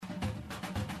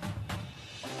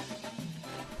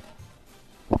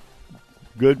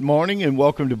Good morning and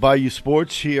welcome to Bayou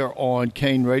Sports here on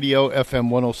Kane Radio,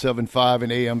 FM 107.5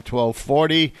 and AM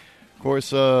 1240. Of course,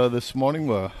 this morning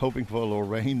we're hoping for a little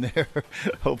rain there.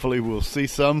 Hopefully we'll see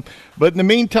some. But in the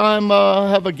meantime, I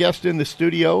have a guest in the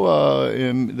studio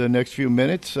in the next few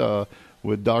minutes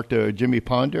with Dr. Jimmy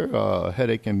Ponder,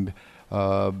 Headache and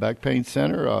Back Pain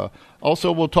Center.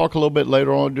 Also, we'll talk a little bit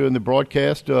later on during the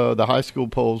broadcast. The high school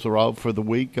polls are out for the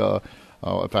week.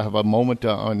 If I have a moment,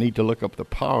 I need to look up the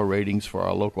power ratings for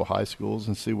our local high schools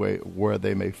and see where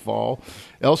they may fall.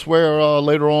 Elsewhere,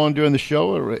 later on during the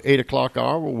show, at 8 o'clock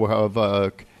hour, we'll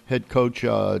have head coach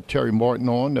Terry Martin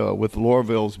on with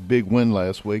Loreauville's big win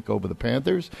last week over the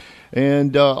Panthers.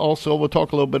 And also we'll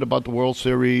talk a little bit about the World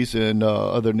Series and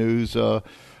other news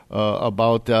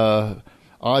about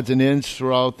odds and ends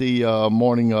throughout the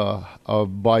morning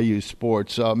of Bayou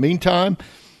Sports. Meantime,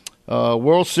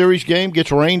 World Series game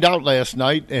gets rained out last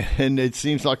night, and it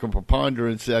seems like a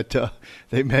preponderance that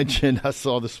they mentioned. I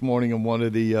saw this morning in one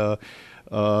of the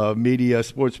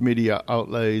sports media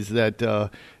outlets that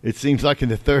it seems like in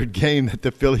the third game that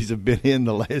the Phillies have been in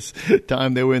the last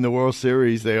time they were in the World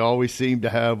Series, they always seem to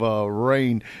have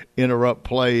rain interrupt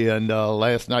play, and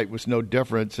last night was no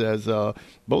difference as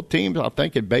both teams, I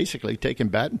think, had basically taken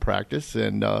batting practice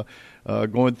and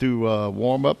going through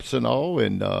warm-ups and all,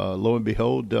 and lo and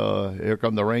behold, here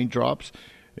come the raindrops,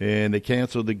 and they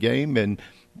canceled the game. And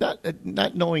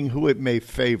not knowing who it may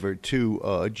favor,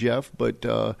 too, Jeff, but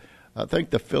I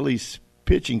think the Phillies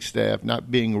pitching staff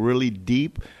not being really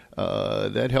deep,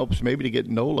 that helps maybe to get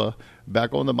Nola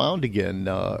back on the mound again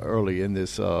early in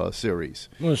this series.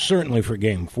 Well, certainly for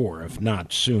Game 4, if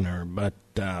not sooner. But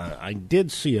I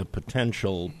did see a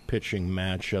potential pitching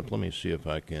matchup. Let me see if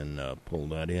I can pull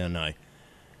that in. I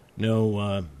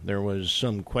know there was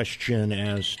some question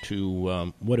as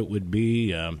to what it would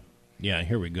be. Yeah,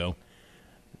 here we go.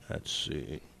 Let's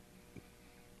see.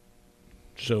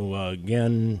 So,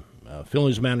 again,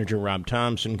 Phillies manager Rob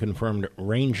Thompson confirmed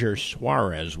Ranger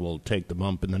Suarez will take the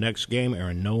bump in the next game.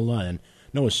 Aaron Nola and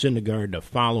Noah Syndergaard to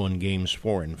follow in games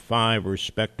 4 and 5,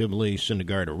 respectively.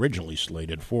 Syndergaard originally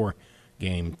slated for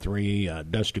Game 3.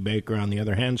 Dusty Baker, on the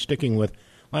other hand, sticking with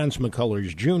Lance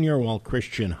McCullers Jr., while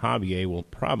Christian Javier will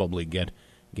probably get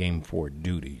Game 4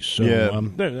 duties. So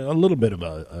a little bit of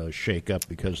a shake-up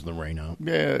because of the rain out.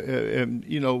 Yeah, and,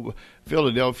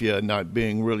 Philadelphia not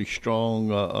being really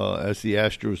strong as the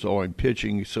Astros are in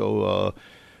pitching. So,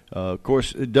 of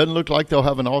course, it doesn't look like they'll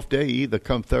have an off day either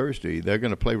come Thursday. They're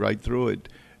going to play right through it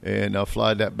and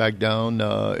fly that back down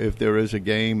if there is a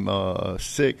Game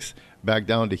 6 back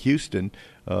down to Houston.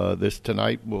 This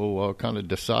tonight will kind of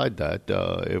decide that,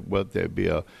 whether there be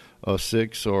a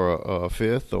 6th or a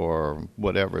 5th or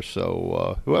whatever.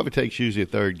 So whoever takes usually a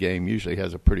third game usually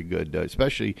has a pretty good,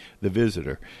 especially the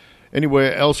visitor.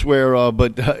 Anywhere elsewhere,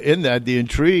 but in that, the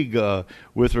intrigue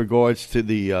with regards to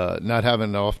the not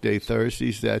having an off day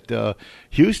Thursdays, that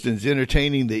Houston's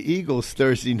entertaining the Eagles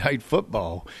Thursday night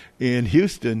football in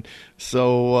Houston.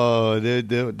 So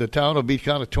the town will be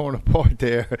kind of torn apart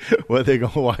there, whether they're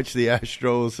going to watch the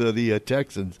Astros or the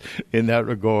Texans in that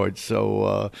regard.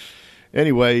 So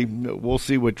anyway, we'll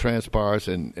see what transpires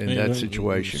in that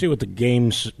situation. See what the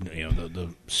game's,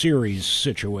 the series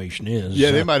situation is.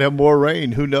 Yeah, they might have more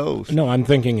rain. Who knows? No, I'm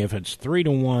thinking if it's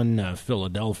 3-1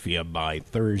 Philadelphia by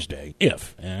Thursday, I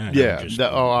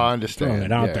understand. Throwing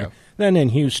it out there. Then in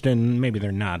Houston, maybe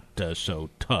they're not so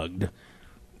tugged.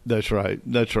 That's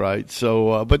right.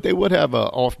 So, but they would have an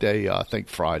off day, I think,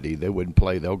 Friday. They wouldn't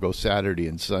play. They'll go Saturday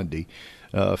and Sunday.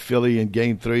 Philly in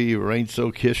Game 3,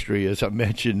 rain-soaked history, as I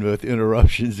mentioned, with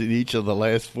interruptions in each of the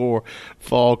last 4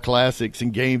 fall classics.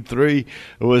 In Game 3,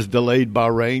 it was delayed by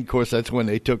rain. Of course, that's when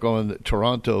they took on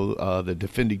Toronto, the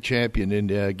defending champion. In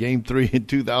Game 3 in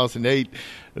 2008,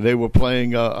 they were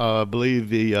playing, I believe,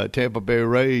 the Tampa Bay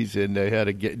Rays, and they had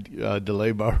a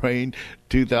delay by rain.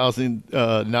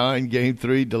 2009, Game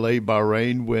 3, delayed by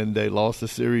rain when they lost the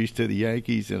series to the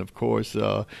Yankees. And, of course,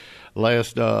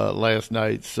 last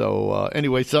night. So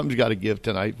anyway, something's got to give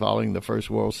tonight following the first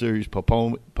World Series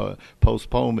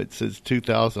postponement since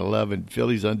 2011.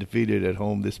 Philly's undefeated at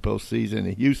home this postseason,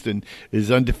 and Houston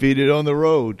is undefeated on the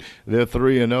road. They're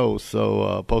 3-0.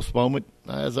 So postponement,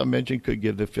 as I mentioned, could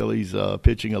give the Phillies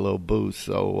pitching a little boost.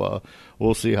 So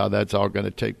we'll see how that's all going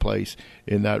to take place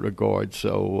in that regard.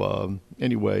 So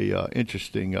anyway,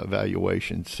 interesting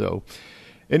evaluation. So.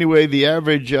 Anyway, the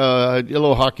average, a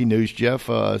little hockey news, Jeff,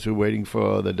 as we're waiting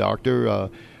for the doctor.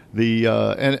 The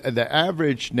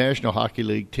average National Hockey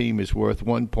League team is worth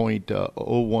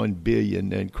 $1.01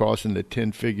 billion and crossing the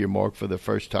 10-figure mark for the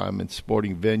first time in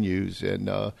sporting venues.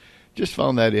 And just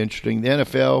found that interesting. The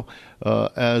NFL,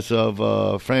 as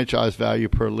of franchise value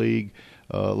per league,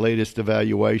 latest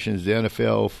evaluations, the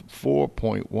NFL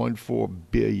 $4.14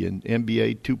 billion,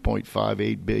 NBA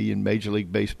 $2.58 billion, Major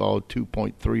League Baseball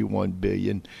 $2.31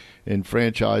 billion, and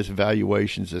franchise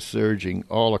valuations are surging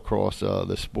all across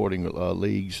the sporting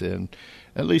leagues, and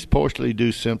at least partially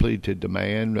due simply to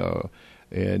demand.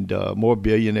 And more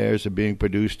billionaires are being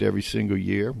produced every single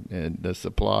year, and the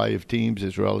supply of teams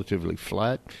is relatively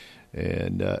flat.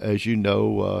 And as you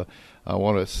know, I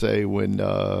want to say when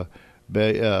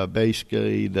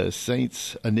basically the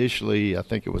Saints initially, I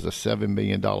think it was a $7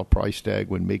 million price tag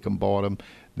when Meekum bought them.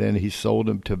 Then he sold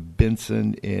them to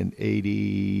Benson in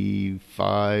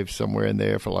 '85, somewhere in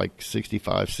there, for like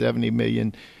 $65-70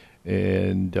 million.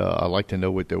 And I'd like to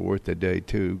know what they're worth today,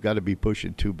 too. Got to be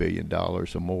pushing $2 billion or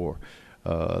more,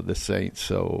 the Saints.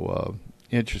 So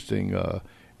interesting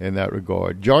in that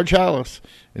regard. George Halas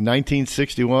in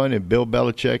 1961 and Bill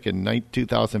Belichick in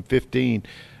 2015.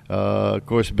 Of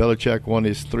course, Belichick won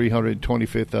his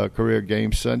 325th career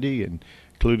game Sunday, and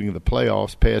including the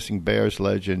playoffs, passing Bears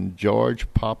legend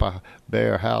George Papa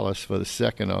Bear Halas for the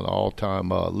second on the all-time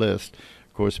list.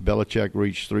 Of course, Belichick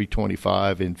reached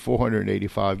 325 in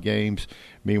 485 games.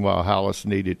 Meanwhile, Halas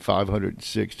needed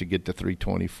 506 to get to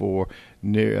 324.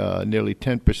 Nearly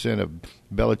 10% of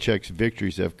Belichick's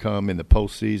victories have come in the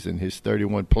postseason. His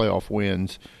 31 playoff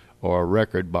wins are a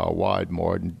record by a wide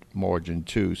margin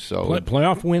too. So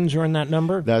playoff wins are in that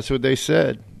number? That's what they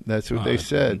said. That's what they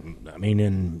said. I mean,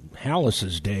 in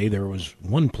Halas's day, there was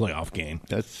one playoff game.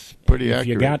 That's pretty accurate. If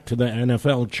you got to the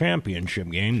NFL championship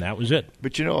game, that was it.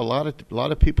 But you know, a lot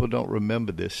of people don't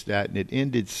remember this stat, and it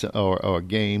ended or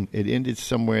game. It ended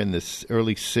somewhere in the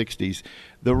early '60s.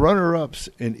 The runner-ups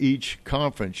in each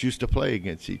conference used to play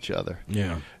against each other.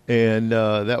 Yeah, and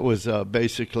that was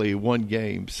basically one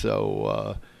game.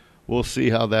 So we'll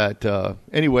see how that.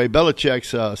 Anyway,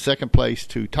 Belichick's second place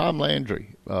to Tom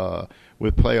Landry.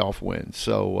 With playoff wins.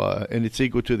 So, and it's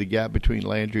equal to the gap between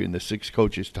Landry and the six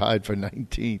coaches tied for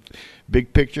 19th.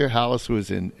 Big picture, Halas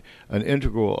was an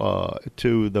integral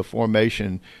to the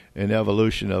formation and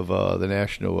evolution of the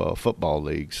National Football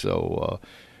League. So,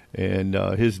 and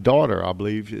his daughter, I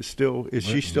believe, is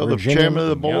she still the chairman of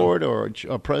the board or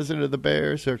president of the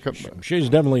Bears? She's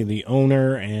definitely the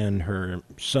owner, and her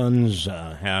sons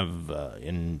have,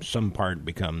 in some part,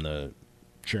 become the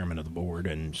chairman of the board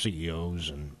and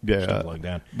CEOs and stuff like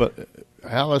that. But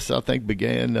Halas, I think,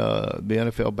 began the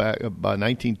NFL back by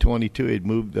 1922. He'd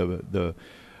moved the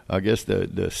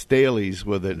Staleys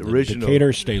were the original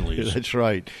Decatur Staleys. That's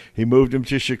right. He moved them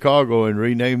to Chicago and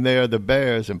renamed there the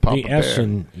Bears and Papa Bear.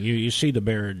 And you see the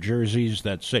Bear jerseys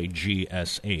that say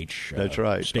GSH. That's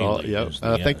right. Staley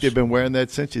I think they've been wearing that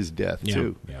since his death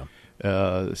too. Yeah.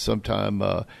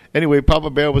 Anyway,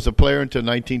 Papa Bear was a player until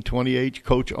 1928,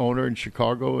 coach owner in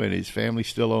Chicago, and his family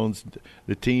still owns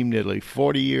the team nearly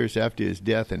 40 years after his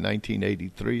death in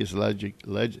 1983.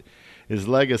 His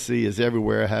legacy is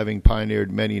everywhere, having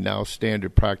pioneered many now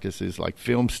standard practices like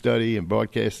film study and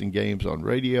broadcasting games on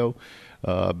radio.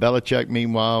 Belichick,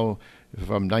 meanwhile,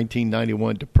 from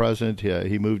 1991 to present,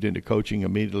 he moved into coaching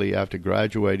immediately after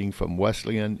graduating from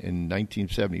Wesleyan in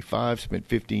 1975, spent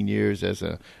 15 years as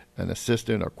an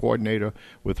assistant or coordinator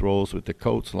with roles with the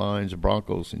Colts, Lions,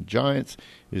 Broncos, and Giants.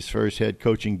 His first head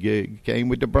coaching gig came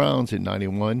with the Browns in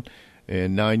 91,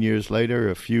 and 9 years later,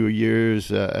 a few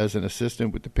years as an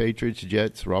assistant with the Patriots,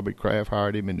 Jets. Robert Kraft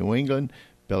hired him in New England.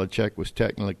 Belichick was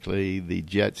technically the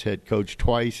Jets head coach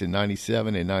twice in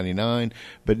 97 and 99,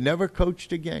 but never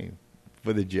coached a game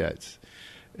for the Jets.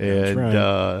 And That's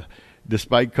right.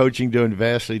 Despite coaching during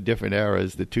vastly different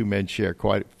eras, the two men share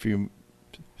quite a few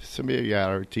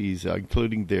similarities,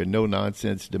 including their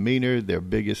no-nonsense demeanor. Their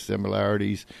biggest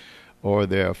similarities are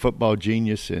their football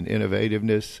genius and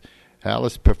innovativeness.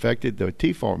 Halas perfected the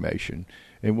T formation,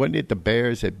 and wasn't it the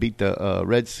Bears that beat the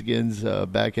Redskins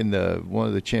back in one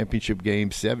of the championship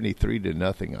games,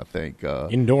 73-0, I think.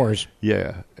 Indoors.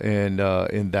 Yeah, and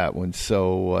in that one,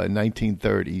 so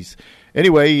 1930s.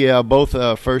 Anyway, both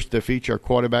first to feature a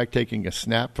quarterback taking a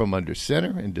snap from under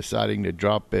center and deciding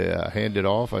to hand it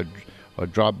off or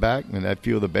drop back, and that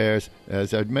fueled the Bears,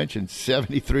 as I mentioned,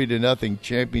 73-0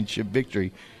 championship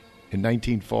victory in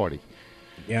 1940.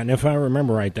 Yeah, and if I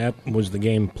remember right, that was the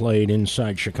game played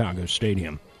inside Chicago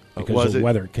Stadium because of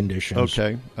weather conditions.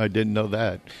 Okay, I didn't know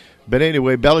that. But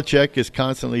anyway, Belichick is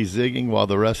constantly zigging while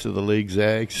the rest of the league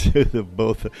zags.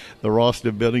 Both the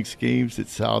roster building schemes,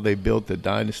 it's how they built the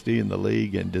dynasty in the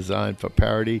league and designed for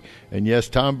parity. And yes,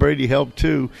 Tom Brady helped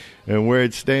too. And where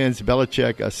it stands,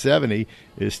 Belichick, a 70,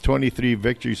 is 23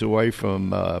 victories away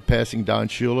from passing Don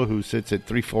Shula, who sits at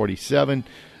 347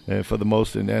 for the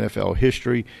most in NFL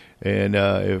history. And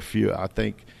I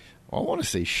want to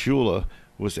say Shula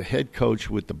was a head coach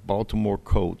with the Baltimore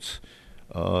Colts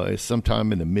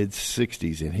sometime in the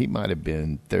mid-'60s, and he might have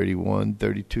been 31,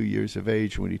 32 years of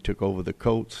age when he took over the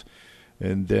Colts,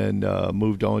 and then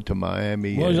moved on to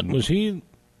Miami. Was he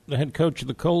the head coach of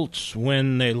the Colts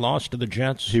when they lost to the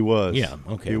Jets? He was. Yeah,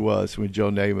 okay. He was when Joe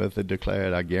Namath had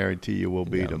declared, "I guarantee you we'll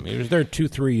beat them." He was there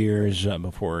 2-3 years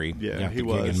before he got the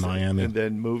gig in Miami. And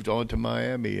then moved on to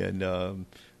Miami. And, of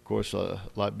course, a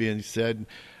lot being said,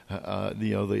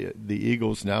 the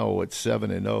Eagles now are at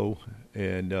 7-0.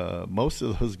 And most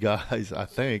of those guys, I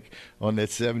think, on that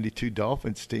 72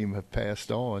 Dolphins team have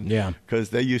passed on. Yeah.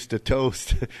 Because they used to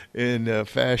toast in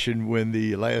fashion when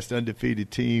the last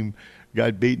undefeated team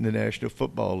got beaten in the National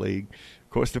Football League. Of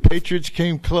course, the Patriots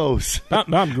came close.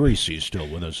 Bob Greasy's still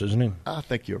with us, isn't he? I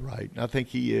think you're right. I think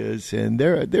he is. And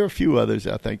there are a few others,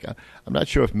 I think. I'm not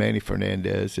sure if Manny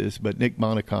Fernandez is, but Nick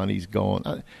Monacone's gone.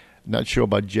 I'm not sure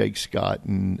about Jake Scott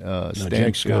and Stanfield.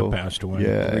 Jake Scott passed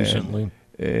away recently.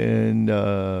 And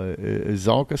is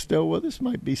Zonka still with us?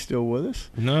 Might be still with us.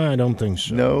 No, I don't think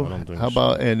so. No? I don't think How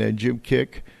about, and then Jim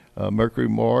Kick, Mercury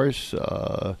Morris,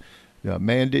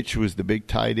 Mandich was the big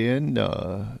tight end.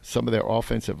 Some of their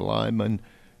offensive linemen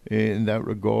in that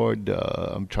regard.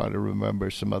 I'm trying to remember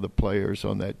some other players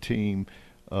on that team.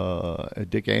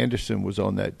 Dick Anderson was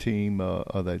on that team,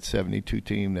 that 72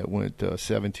 team that went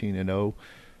 17-0.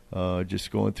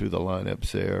 Just going through the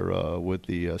lineups there with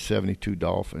the 72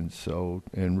 Dolphins. So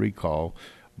and recall,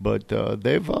 but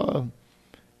they've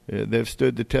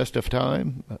stood the test of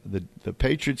time. The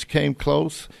Patriots came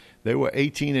close. They were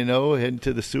 18-0 heading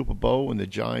to the Super Bowl when the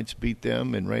Giants beat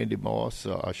them, and Randy Moss,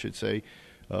 I should say.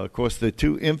 Of course, the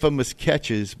two infamous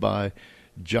catches by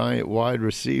Giant wide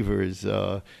receivers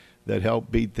that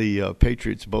helped beat the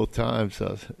Patriots both times.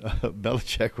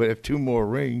 Belichick would have 2 more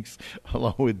rings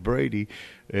along with Brady,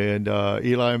 and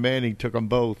Eli Manning took them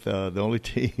both. The only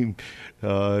team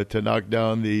to knock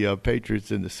down the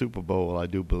Patriots in the Super Bowl, I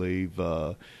do believe.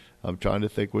 I'm trying to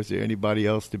think, was there anybody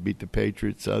else to beat the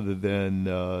Patriots other than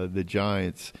the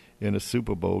Giants in a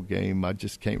Super Bowl game? I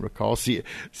just can't recall.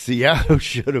 Seattle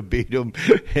should have beat them,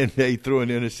 and they threw an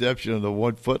interception on the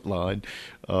 1-foot line.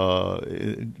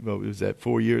 It was that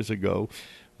 4 years ago.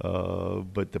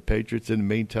 But the Patriots, in the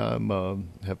meantime,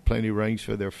 have plenty rings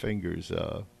for their fingers.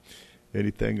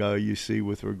 Anything you see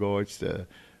with regards to...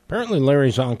 Apparently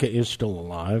Larry Zonka is still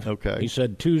alive. Okay. He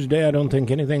said Tuesday, I don't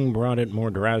think anything brought it more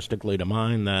drastically to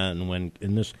mind than when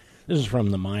in this is from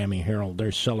the Miami Herald.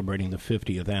 They're celebrating the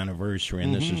 50th anniversary,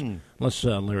 and this is unless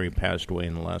Larry passed away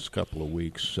in the last couple of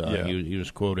weeks. He was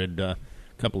quoted a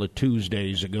couple of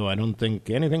Tuesdays ago. I don't think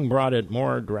anything brought it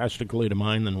more drastically to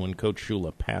mind than when Coach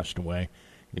Shula passed away.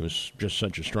 He was just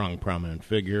such a strong, prominent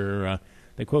figure.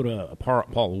 They quote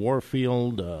Paul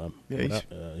Warfield.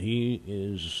 He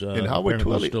is and Howard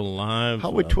Twilley, still alive.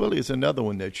 Howard Twilley is another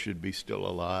one that should be still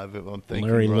alive, if I'm thinking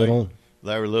Larry right.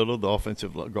 Little, the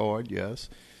offensive guard, yes.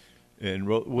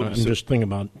 And I'm just thinking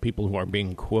about people who are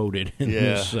being quoted in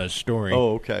this story.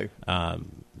 Oh, okay.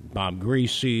 Bob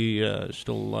Greasy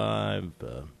still alive.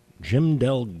 Jim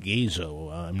Del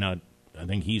Gazzo. I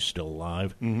think he's still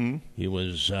alive. Mm-hmm. He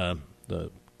was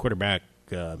the quarterback.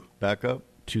 Backup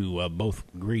to both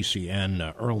Greasy and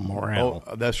Earl Morrell.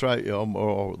 Oh, that's right.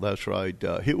 That's right.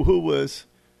 Who was?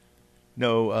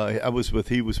 No,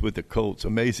 he was with the Colts.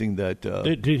 Amazing that.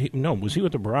 Was he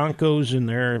with the Broncos in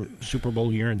their Super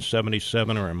Bowl year in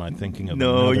 '77, or am I thinking of?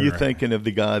 No, you're thinking of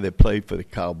the guy that played for the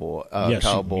Cowboys. Yes,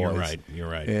 Cowboys. You're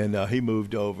right. And he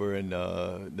moved over, and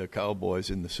the Cowboys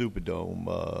in the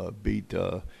Superdome beat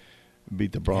the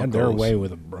Broncos. Had their way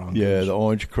with the Broncos. Yeah, the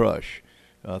Orange Crush.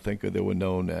 I think they were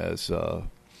known as.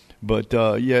 But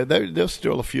there's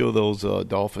still a few of those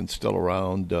Dolphins still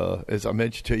around. As I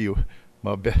mentioned to you,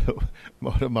 one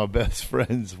of my best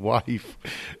friend's wife,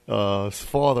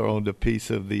 father owned a piece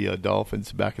of the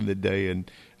Dolphins back in the day, and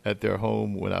at their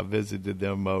home when I visited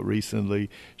them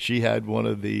recently, she had one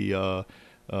of the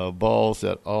balls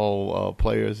that all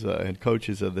players and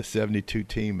coaches of the 72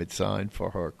 team had signed for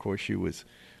her. Of course, she was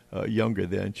younger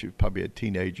then. She was probably a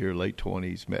teenager, late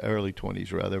 20s, early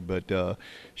 20s rather. But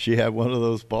she had one of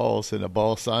those balls, and a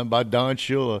ball signed by Don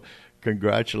Shula,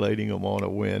 congratulating him on a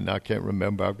win. I can't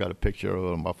remember. I've got a picture of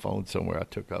it on my phone somewhere I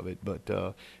took of it.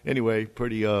 But anyway,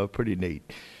 pretty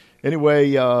neat.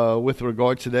 Anyway, with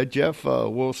regard to that, Jeff,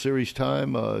 World Series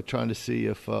time, trying to see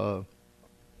if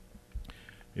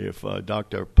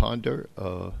Dr. Ponder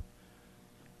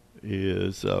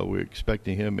we're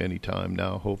expecting him anytime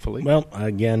now, hopefully. Well,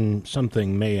 again,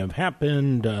 something may have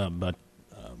happened, but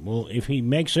if he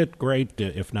makes it, great.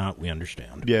 If not, we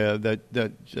understand. Yeah,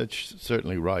 that's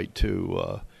certainly right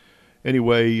too.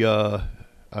 Anyway,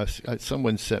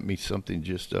 someone sent me something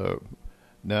just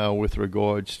Now, with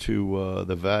regards to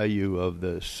the value of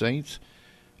the Saints,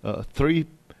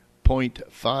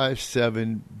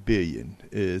 $3.57 billion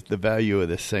is the value of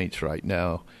the Saints right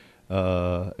now.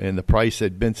 And the price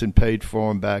that Benson paid for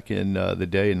them back in the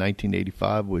day in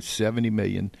 1985 was $70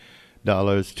 million,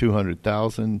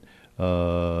 $200,000.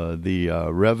 The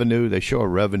revenue, they show a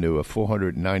revenue of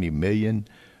 $490 million.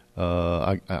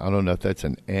 I don't know if that's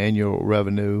an annual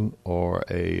revenue or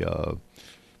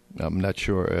I'm not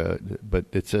sure, but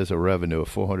it says a revenue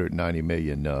of $490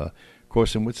 million. Of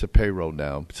course, and what's the payroll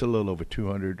now? It's a little over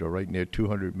 200 or right near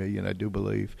 200 million, I do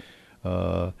believe.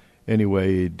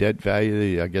 Anyway, debt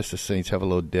value, I guess the Saints have a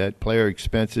little debt. Player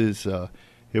expenses,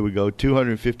 here we go.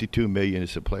 $252 million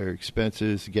is the player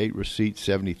expenses. Gate receipts,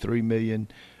 $73 million.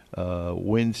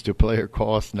 Wins to player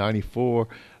cost, $94.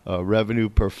 Revenue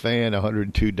per fan,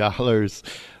 $102.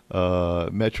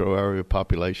 Metro area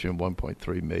population,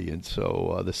 1.3 million.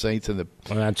 So the Saints and the...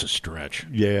 Well, that's a stretch.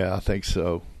 Yeah, I think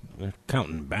so. They're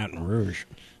counting Baton Rouge.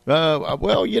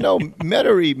 Well,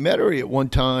 Metairie at one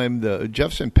time, the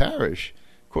Jefferson Parish.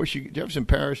 Of course, Jefferson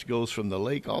Parish goes from the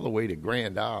lake all the way to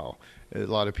Grand Isle. A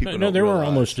lot of people don't there realize. were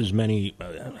almost as many.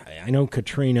 I know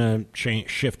Katrina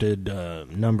shifted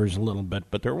numbers a little bit,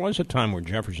 but there was a time where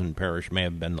Jefferson Parish may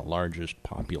have been the largest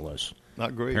populous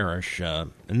parish.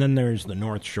 And then there's the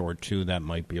North Shore, too. That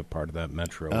might be a part of that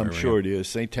metro area. I'm sure it is.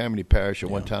 St. Tammany Parish at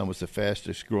one time was the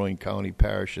fastest-growing county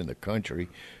parish in the country.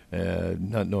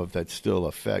 Not know if that's still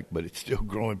a fact, but it's still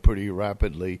growing pretty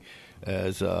rapidly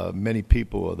as many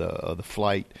people of the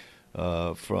flight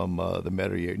from the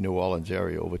Metairie, New Orleans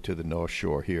area over to the North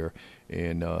Shore here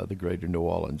in the greater New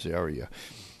Orleans area.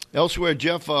 Elsewhere,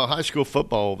 Jeff, high school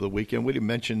football over the weekend. We didn't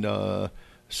mention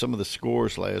some of the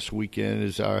scores last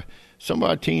weekend. Some of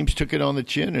our teams took it on the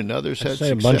chin and others had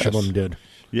success. A bunch of them did.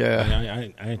 Yeah.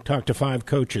 I talked to 5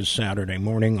 coaches Saturday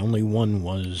morning. Only one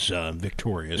was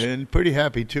victorious. And pretty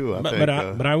happy, too, I think.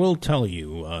 But I will tell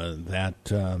you that,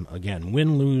 again,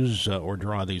 win, lose, or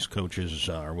draw, these coaches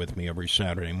are with me every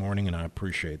Saturday morning, and I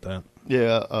appreciate that.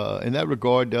 Yeah, in that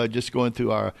regard, just going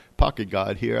through our pocket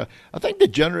guide here, I think the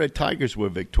Generate Tigers were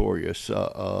victorious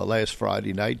last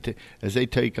Friday night as they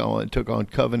took on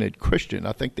Covenant Christian.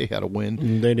 I think they had a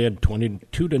win. They did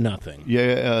 22-0.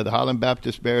 Yeah, the Highland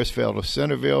Baptist Bears fell to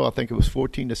Centerville. I think it was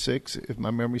 14-6, if my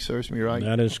memory serves me right.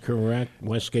 That is correct.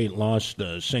 Westgate lost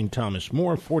St. Thomas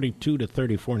More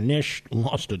 42-34. Nish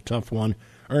lost a tough one.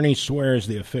 Ernie swears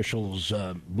the officials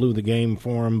blew the game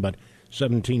for him, but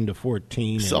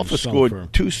 17-14. Sulphur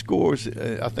scored 2 scores,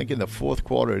 I think, in the fourth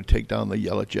quarter to take down the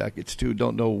Yellow Jackets, too.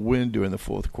 Don't know when during the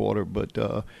fourth quarter, but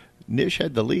Nish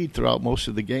had the lead throughout most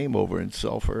of the game over in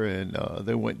Sulphur, and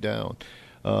they went down.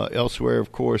 Elsewhere,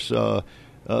 of course,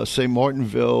 St.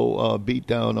 Martinville beat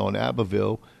down on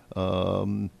Abbeville.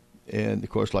 And, of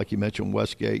course, like you mentioned,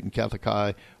 Westgate and Catholic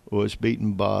High was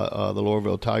beaten by the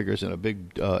Loreauville Tigers in a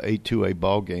big 8-2A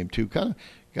ball game, too.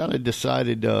 Kind of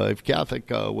decided if Catholic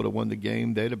would have won the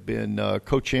game, they'd have been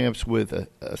co-champs with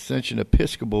Ascension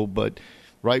Episcopal, but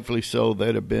rightfully so,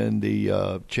 they'd have been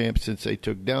the champs since they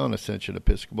took down Ascension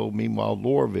Episcopal. Meanwhile,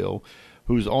 Loreauville,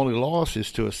 whose only loss is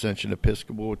to Ascension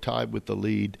Episcopal, were tied with the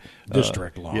lead.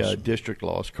 District loss. Yeah, district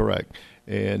loss, correct.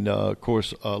 And, of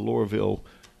course, Loreauville,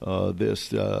 I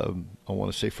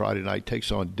want to say Friday night,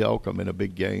 takes on Delcom in a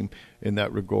big game in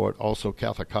that regard. Also,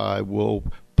 Catholic High will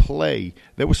play.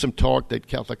 There was some talk that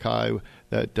Catholic High,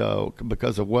 that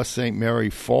because of West St. Mary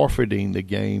forfeiting the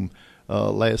game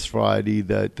last Friday,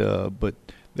 but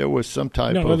there was some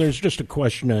type of... No, there's just a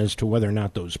question as to whether or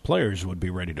not those players would be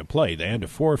ready to play. They had to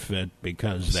forfeit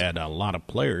because they had a lot of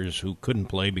players who couldn't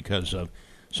play because of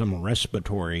some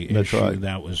respiratory issue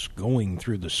that was going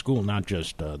through the school, not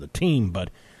just the team,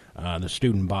 but the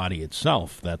student body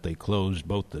itself, that they closed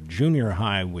both the junior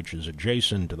high, which is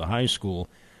adjacent to the high school,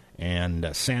 and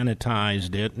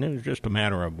sanitized it, and it was just a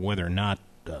matter of whether or not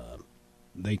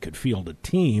they could field a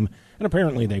team, and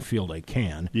apparently they feel they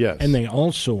can. Yes. And they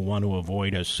also want to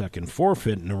avoid a second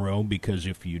forfeit in a row, because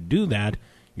if you do that,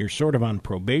 you're sort of on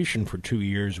probation for 2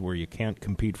 years where you can't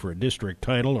compete for a district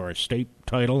title or a state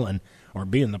title or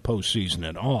be in the postseason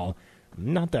at all.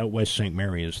 Not that West St.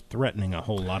 Mary is threatening a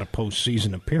whole lot of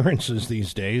postseason appearances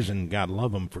these days, and God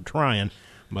love them for trying,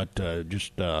 but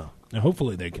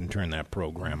hopefully they can turn that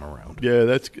program around. Yeah,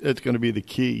 that's going to be the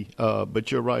key.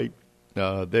 But you're right.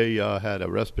 They had a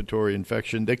respiratory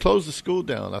infection. They closed the school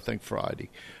down, I think, Friday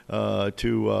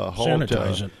to halt.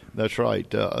 Sanitize it. That's right,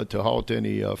 to halt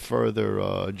any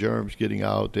further germs getting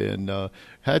out. And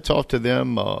hats off to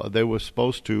them. They were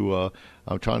supposed to.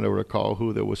 I'm trying to recall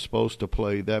who they were supposed to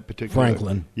play that particular.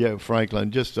 Franklin. Yeah,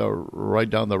 Franklin, just right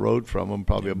down the road from them,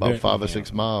 probably about 5 or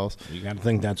 6 miles. You got to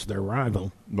think that's their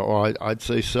rival. Well, I'd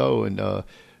say so. And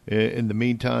in the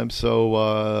meantime,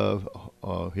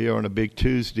 so here on a big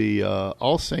Tuesday,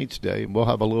 All Saints Day, and we'll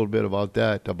have a little bit about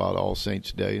that, about All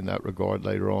Saints Day in that regard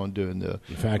later on during the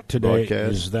In fact, today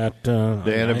broadcast. is that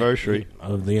The anniversary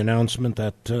of the announcement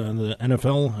that the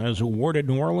NFL has awarded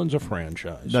New Orleans a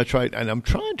franchise. That's right. And I'm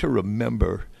trying to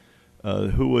remember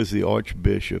who was the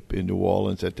Archbishop in New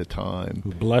Orleans at the time.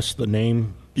 Who blessed the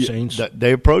name Saints?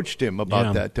 They approached him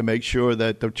about that to make sure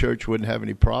that the church wouldn't have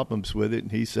any problems with it,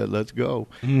 and he said, let's go.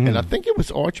 Mm-hmm. And I think it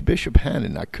was Archbishop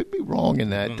Hannon. I could be wrong in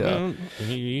that.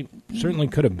 He certainly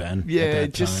could have been. Yeah, at that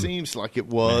it just time. seems like it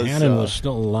was. Hannon was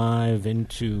still alive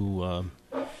into...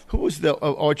 who was the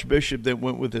Archbishop that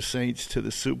went with the Saints to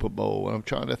the Super Bowl? I'm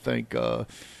trying to think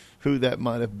who that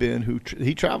might have been.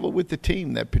 He traveled with the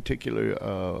team that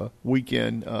particular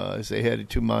weekend as they headed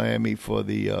to Miami for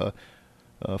the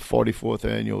 44th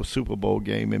annual Super Bowl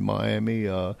game in Miami.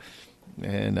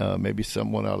 And maybe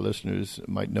someone of our listeners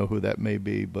might know who that may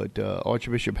be. But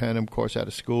Archbishop Hannon, of course, had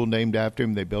a school named after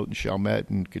him. They built in Chalmette,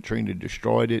 and Katrina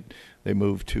destroyed it. They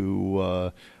moved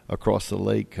to across the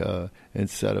lake and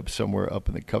set up somewhere up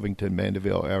in the Covington,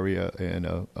 Mandeville area, and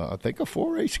I think a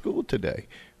 4A school today.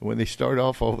 When they start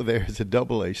off over there as a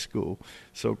AA school,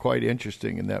 so quite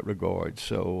interesting in that regard.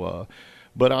 So,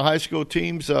 but our high school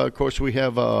teams, of course, we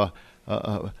have a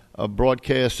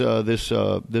broadcast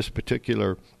this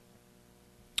particular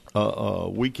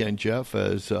weekend, Jeff,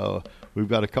 as we've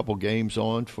got a couple games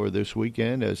on for this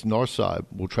weekend, as Northside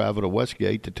will travel to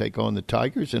Westgate to take on the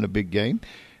Tigers in a big game.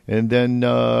 And then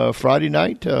Friday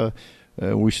night,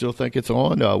 we still think it's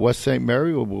on. West St.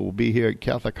 Mary will be here at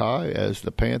Catholic High as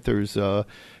the Panthers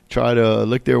try to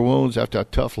lick their wounds after a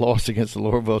tough loss against the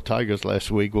Loreauville Tigers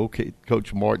last week. We'll get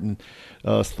Coach Martin's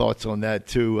thoughts on that,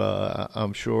 too,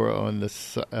 I'm sure, on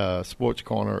the Sports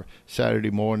Corner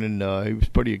Saturday morning. He was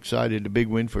pretty excited. A big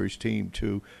win for his team,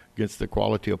 too, against the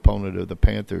quality opponent of the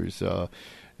Panthers.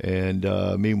 And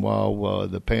meanwhile,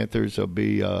 the Panthers will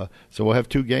be so we'll have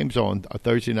two games on, a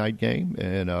Thursday night game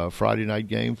and a Friday night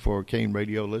game for Kane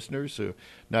Radio listeners who are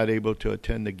not able to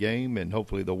attend the game. And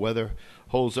hopefully the weather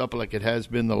holds up like it has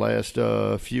been the last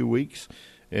few weeks.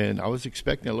 And I was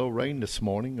expecting a little rain this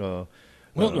morning. Well,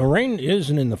 the rain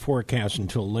isn't in the forecast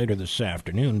until later this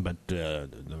afternoon, but the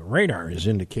radar is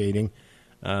indicating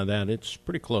that it's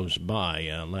pretty close by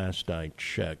last I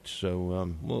checked.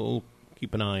 So we'll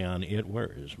keep an eye on it.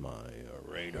 Where is my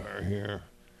radar here?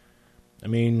 I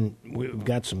mean, we've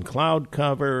got some cloud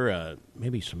cover,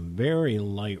 maybe some very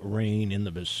light rain in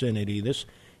the vicinity.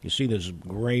 You see this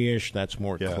grayish, that's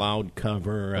more cloud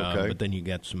cover, but then you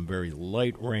get some very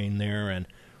light rain there and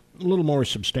a little more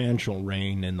substantial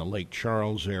rain in the Lake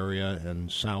Charles area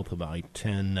and south of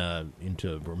I-10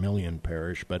 into Vermilion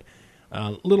Parish. But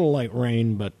little light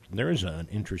rain, but there's an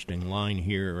interesting line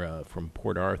here from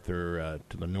Port Arthur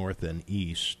to the north and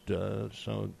east.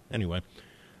 So anyway,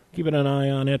 keeping an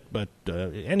eye on it, but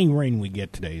any rain we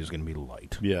get today is going to be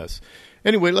light. Yes.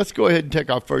 Anyway, let's go ahead and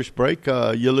take our first break.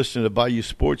 You're listening to Bayou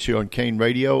Sports here on Kane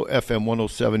Radio, FM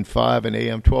 107.5 and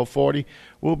AM 1240.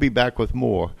 We'll be back with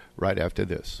more right after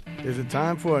this. Is it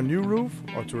time for a new roof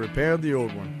or to repair the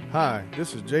old one? Hi,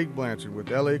 this is Jake Blanchard with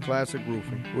LA Classic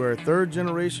Roofing. We're a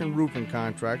third-generation roofing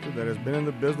contractor that has been in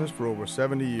the business for over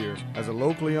 70 years. As a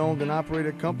locally owned and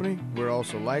operated company, we're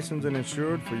also licensed and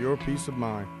insured for your peace of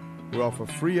mind. We offer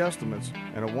free estimates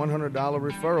and a $100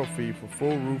 referral fee for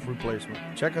full roof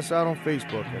replacement. Check us out on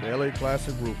Facebook at LA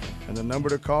Classic Roofing, and the number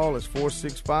to call is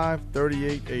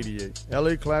 465-3888.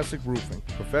 LA Classic Roofing,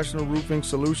 professional roofing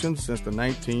solutions since the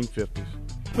 1950s.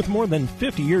 With more than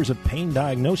 50 years of pain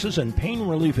diagnosis and pain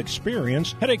relief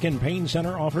experience, Headache and Pain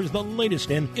Center offers the latest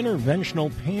in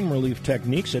interventional pain relief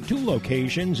techniques at 2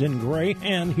 locations in Gray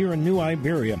and here in New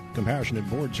Iberia. Compassionate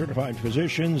board-certified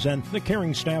physicians and the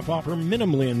caring staff offer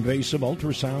minimally invasive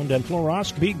ultrasound and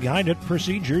fluoroscopy-guided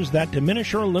procedures that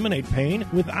diminish or eliminate pain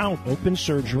without open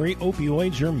surgery,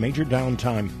 opioids, or major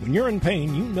downtime. When you're in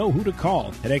pain, you know who to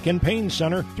call. Headache and Pain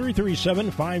Center,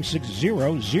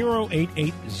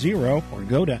 337-560-0880, or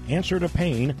go to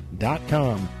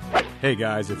answertopain.com. Hey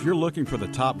guys, if you're looking for the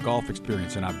top golf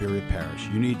experience in Iberia Parish,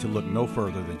 you need to look no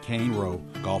further than Cane Row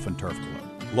Golf and Turf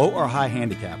Club. Low or high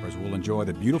handicappers will enjoy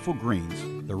the beautiful greens,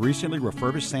 the recently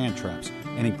refurbished sand traps,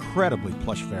 and incredibly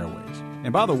plush fairways.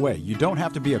 And by the way, you don't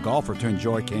have to be a golfer to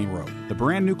enjoy Cane Row. The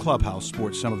brand new clubhouse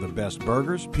sports some of the best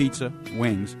burgers, pizza,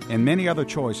 wings, and many other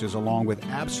choices, along with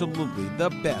absolutely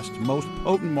the best, most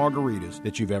potent margaritas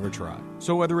that you've ever tried.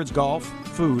 So whether it's golf,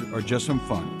 food, or just some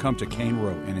fun, come to Cane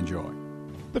Row and enjoy.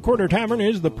 The Quarter Tavern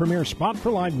is the premier spot for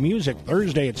live music.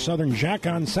 Thursday at Southern Jack,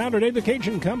 on Saturday the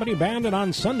Cajun Company Band, and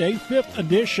on Sunday 5th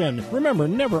Edition. Remember,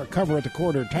 never a cover at the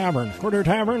Quarter Tavern. Quarter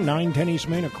Tavern, 910 East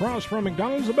Main, across from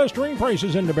McDonald's. The best drink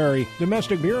prices in DeBerry.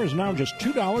 Domestic beer is now just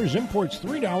 $2. Imports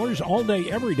 $3 all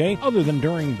day, every day, other than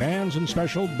during bands and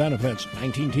special benefits.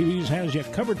 19 TVs has you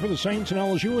covered for the Saints and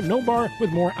LSU, and no bar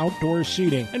with more outdoor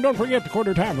seating. And don't forget the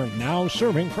Quarter Tavern, now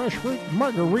serving fresh fruit,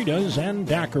 margaritas, and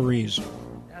daiquiris.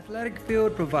 Athletic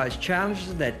field provides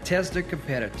challenges that test the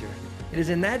competitor. It is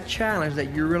in that challenge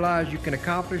that you realize you can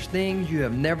accomplish things you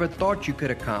have never thought you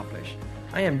could accomplish.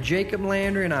 I am Jacob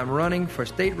Lander, and I'm running for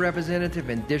state representative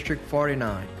in District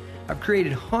 49. I've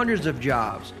created hundreds of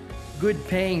jobs, good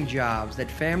paying jobs that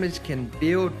families can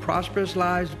build prosperous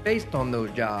lives based on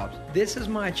those jobs. This is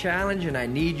my challenge, and I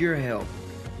need your help.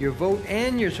 Your vote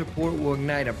and your support will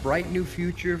ignite a bright new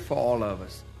future for all of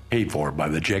us. Paid for by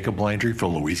the Jacob Landry for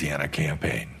Louisiana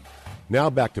campaign. Now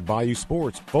back to Bayou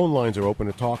Sports. Phone lines are open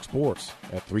to talk sports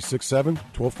at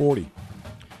 367-1240.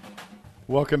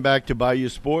 Welcome back to Bayou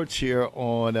Sports here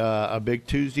on a big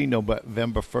Tuesday,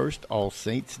 November 1st, All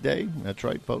Saints Day. That's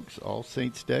right, folks, All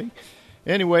Saints Day.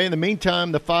 Anyway, in the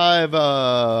meantime, the five,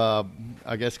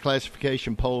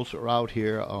 classification polls are out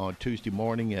here on Tuesday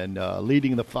morning, and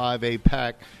leading the 5A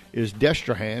pack is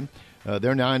Destrehan.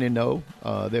 They're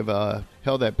 9-0. They've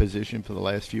held that position for the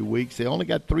last few weeks. They only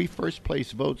got 3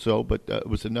 first-place votes, though, but it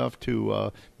was enough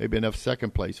to maybe enough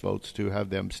second-place votes to have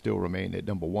them still remain at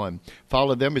number 1.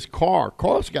 Followed them is Carr.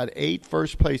 Carr's got 8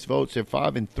 first-place votes. They're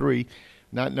 5-3.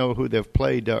 Not know who they've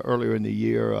played earlier in the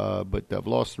year, but they've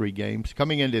lost 3 games.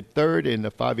 Coming in at third in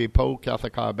the 5A poll,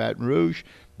 Catholic High Baton Rouge.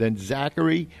 Then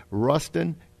Zachary,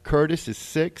 Ruston, Curtis is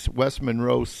 6th. West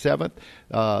Monroe 7th.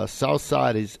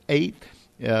 Southside is 8th.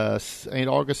 St.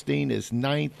 Augustine is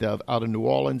 9th out of New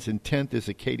Orleans, and 10th is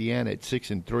Acadiana at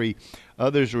 6-3.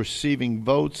 Others receiving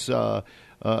votes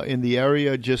in the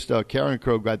area, just Karen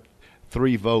Crow got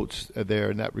 3 votes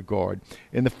there in that regard.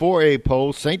 In the 4A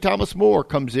poll, St. Thomas More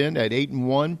comes in at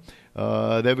 8-1.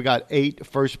 They've got 8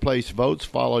 first-place votes,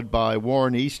 followed by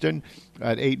Warren Easton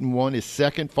at 8-1 is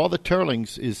second. Father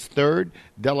Turlings is third.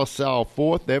 De La Salle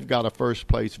 4th. They've got a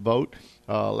first-place vote.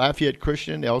 Lafayette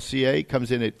Christian, LCA,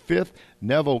 comes in at 5th.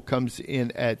 Neville comes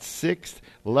in at 6th.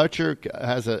 Letcher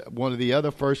has one of the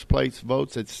other first-place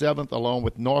votes at 7th, along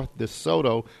with North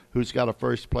DeSoto, who's got a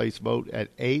first-place vote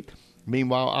at 8th.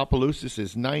 Meanwhile, Opelousas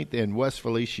is 9th, and West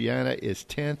Feliciana is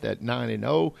 10th at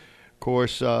 9-0. Of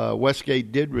course,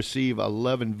 Westgate did receive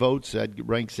 11 votes. That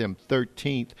ranks him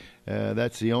 13th.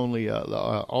 That's the only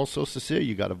also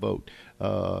Cecilia got a vote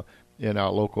in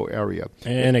our local area.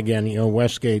 And again,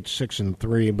 Westgate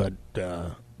 6-3, but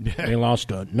they lost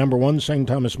to number 1 St.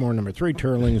 Thomas More, number 3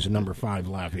 Turlings, and number 5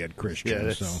 Lafayette Christian. Yeah,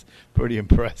 that's pretty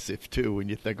impressive too when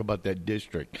you think about that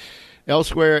district.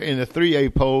 Elsewhere in the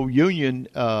 3A poll, Union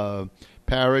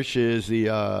Parish is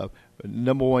the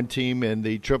number 1 team in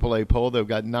the AAA poll. They've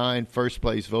got 9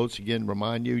 first-place votes. Again,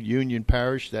 remind you, Union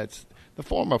Parish, that's the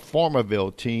former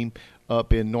Farmerville team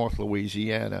up in North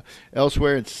Louisiana.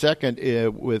 Elsewhere in second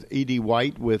with E.D.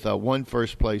 White with 1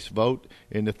 first-place vote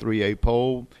in the 3A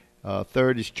poll.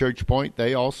 Third is Church Point.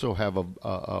 They also have a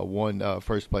 1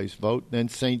 first-place vote. Then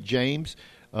St. James.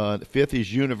 Fifth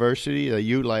is University, the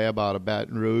ULab out of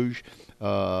Baton Rouge.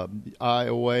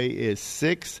 Iowa is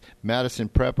 6th. Madison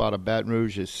Prep out of Baton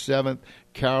Rouge is 7th.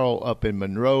 Carroll up in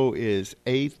Monroe is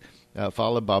 8th.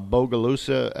 Followed by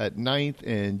Bogalusa at 9th,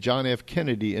 and John F.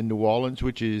 Kennedy in New Orleans,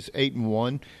 which is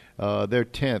 8-1. They're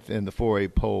 10th in the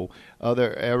 4A poll.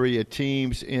 Other area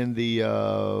teams in the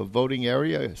voting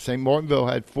area, St.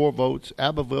 Martinville had 4 votes.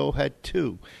 Abbeville had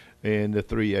 2 in the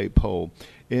 3A poll.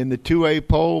 In the 2A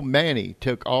poll, Manny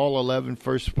took all 11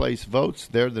 first-place votes.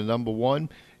 They're the number 1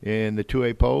 in the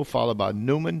 2A poll, followed by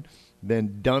Newman.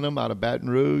 Then Dunham out of Baton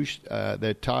Rouge.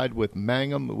 They're tied with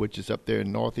Mangum, which is up there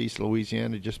in northeast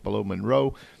Louisiana, just below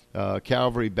Monroe.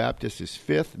 Calvary Baptist is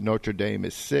 5th. Notre Dame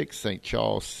is 6th. St.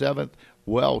 Charles 7th.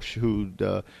 Welsh, who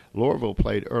Loreauville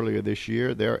played earlier this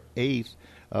year, they're 8th.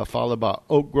 Followed by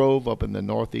Oak Grove up in the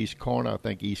northeast corner, I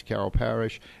think East Carroll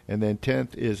Parish. And then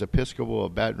 10th is Episcopal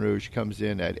of Baton Rouge, comes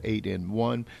in at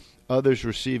 8-1. Others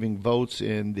receiving votes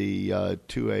in the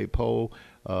 2A poll.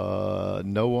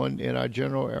 No one in our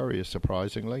general area,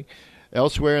 surprisingly.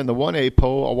 Elsewhere in the 1A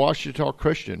poll, Ouachita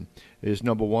Christian is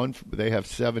number one. They have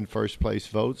 7 first-place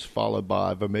votes, followed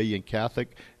by Vermilion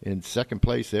Catholic in second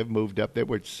place. They've moved up. They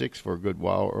were at 6 for a good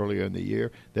while earlier in the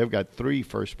year. They've got 3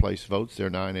 first-place votes. They're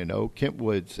 9-0.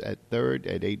 Kentwood's at third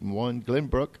at 8-1.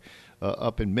 Glenbrook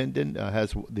up in Minden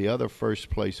has the other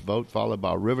first-place vote, followed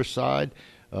by Riverside.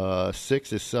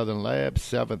 6 is Southern Lab.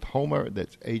 7th, Homer.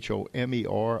 That's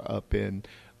Homer up in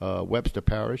Webster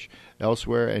Parish.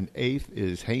 Elsewhere, and 8th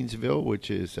is Haynesville, which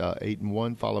is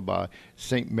 8-1, followed by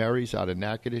St. Mary's out of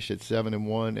Natchitoches at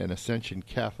 7-1, and Ascension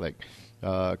Catholic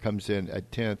comes in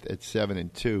at 10th at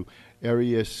 7-2.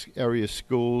 Area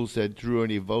schools that drew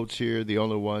any votes here, the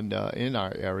only one in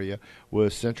our area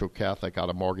was Central Catholic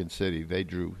out of Morgan City. They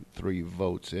drew 3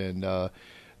 votes. And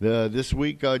this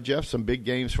week, Jeff, some big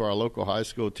games for our local high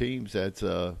school teams. That's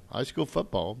high school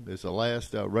football. It's the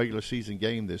last regular season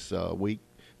game this week,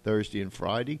 Thursday and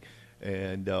Friday,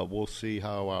 and we'll see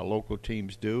how our local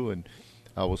teams do. And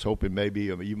I was hoping maybe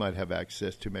you might have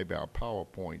access to maybe our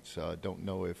PowerPoints. Don't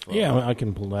know if I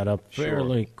can pull that up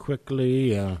fairly Sure.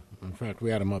 quickly. In fact, we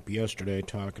had them up yesterday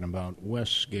talking about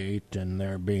Westgate and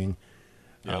there being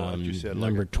like you said,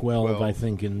 number like 12, I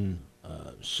think, in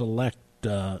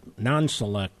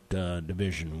non-select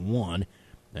Division 1.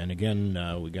 And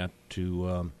again, we got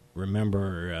to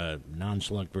remember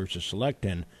non-select versus select,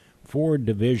 and 4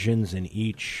 divisions in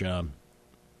each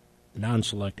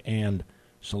non-select and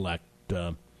select.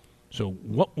 So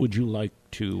what would you like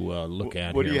to look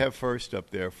at What here? do you have first up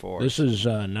there for This us? is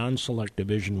non-select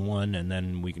Division 1, and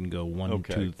then we can go 1,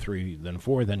 Okay. 2, 3, then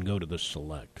 4, then go to the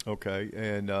select. Okay,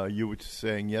 and you were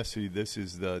saying yesterday this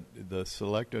is the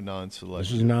select or non-select?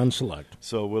 This is non-select.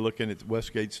 So we're looking at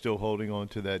Westgate still holding on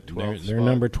to that 12 They're spot.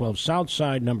 number 12.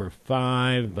 Southside, number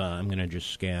 5. I'm going to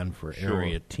just scan for Sure.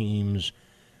 area teams.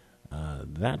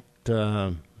 That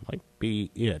might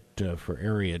be it for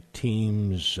area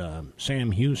teams.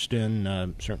 Sam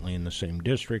Houston, certainly in the same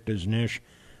district as Nish.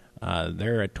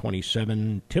 They're at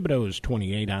 27. Thibodaux is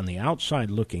 28 on the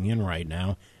outside looking in right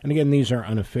now. And again, these are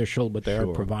unofficial, but they are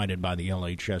Sure. provided by the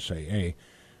LHSAA.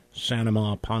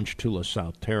 Sanama, Ponchatoula,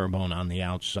 South Terrebonne on the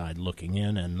outside looking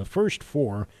in. And the first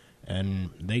 4,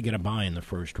 and they get a bye in the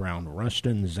first round,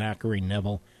 Ruston, Zachary,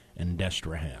 Neville, and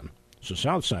Destrehan. So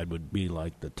Southside would be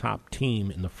like the top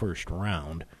team in the first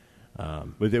round.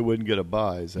 But they wouldn't get a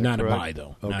bye, is that Not correct? a bye,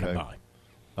 though. Not a Okay. bye.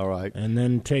 All right. And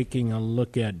then taking a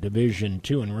look at Division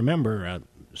 2, and remember,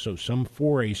 so some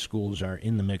 4A schools are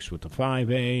in the mix with the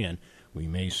 5A, and we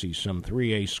may see some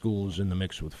 3A schools in the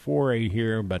mix with 4A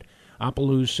here, but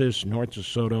Opelousas, North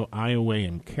DeSoto, Iowa,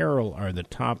 and Carroll are the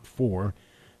top 4.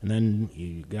 And then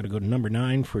you got to go to number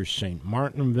 9 for St.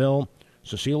 Martinville.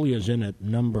 Cecilia's in at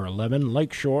number 11.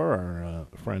 Lakeshore, our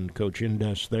friend Coach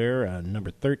Indes there,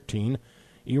 number 13.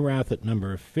 Erath at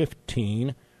number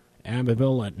 15.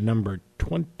 Abbeville at number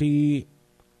 20.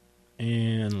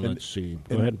 And let's see.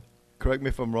 Go ahead. Correct me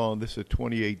if I'm wrong. This is a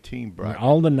 2018 bracket.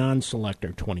 All the non-select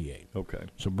are 28. Okay.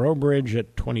 So Brobridge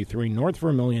at 23. North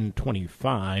Vermilion,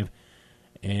 25.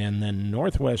 And then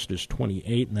Northwest is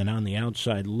 28, and then on the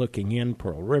outside looking in,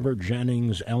 Pearl River,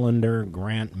 Jennings, Ellender,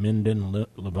 Grant, Minden,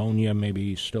 Livonia,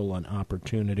 maybe still an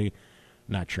opportunity.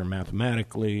 Not sure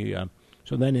mathematically.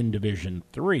 So then in Division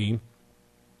 3,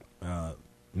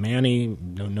 Manny,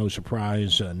 no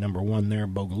surprise, number 1 there,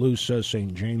 Bogalusa,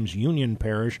 St. James, Union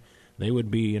Parish. They would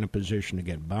be in a position to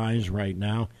get buys right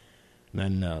now.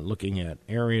 And then looking at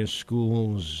area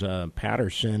schools,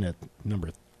 Patterson at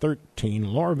number 13,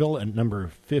 Loreauville at number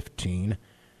 15,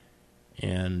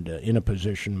 and in a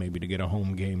position maybe to get a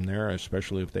home game there,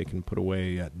 especially if they can put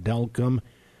away Delcom.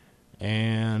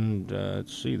 And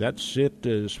let's see, that's it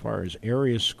as far as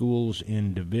area schools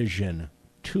in Division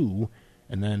 2.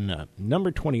 And then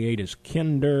number 28 is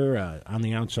Kinder, on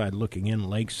the outside looking in,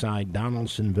 Lakeside,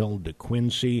 Donaldsonville,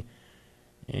 DeQuincy,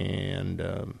 and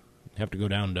have to go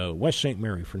down to West St.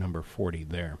 Mary for number 40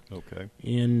 there. Okay.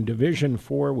 In Division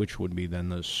 4, which would be then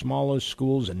the smallest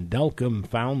schools, and Delcom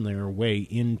found their way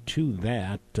into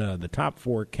that. The top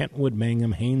 4, Kentwood,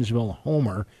 Mangum, Haynesville,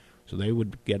 Homer, so they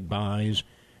would get buys.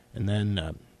 And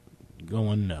then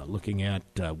looking at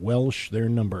Welsh, they're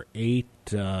number 8.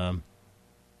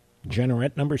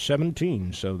 Jeanneret, number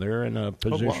 17, so they're in a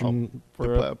position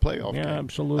for a playoff yeah, game.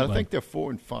 absolutely. I think they're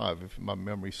 4 and 5, if my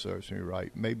memory serves me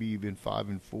right. Maybe even 5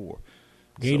 and 4.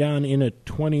 Gaydon in at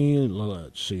 20.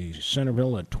 Let's see,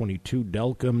 Centerville at 22.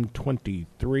 Delcom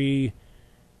 23,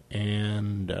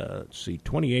 and let's see,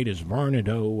 28 is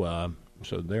Varnado.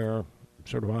 So they're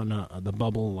sort of on the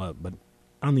bubble, but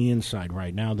on the inside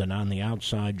right now. Then on the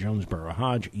outside, Jonesboro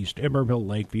Hodge, East Iberville,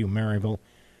 Lakeview, Maryville.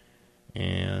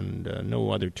 And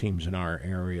no other teams in our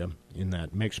area. in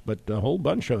that mix. But a whole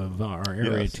bunch of our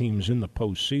area teams in the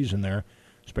postseason there,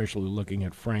 especially looking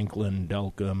at Franklin,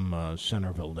 Delcom,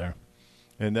 Centerville there.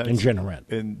 And that's, in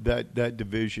Jeanneret. And that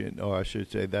division, or I should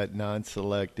say that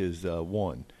non-select is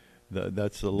 1.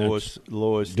 That's the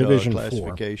lowest Division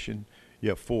classification. 4.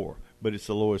 Yeah, 4. But it's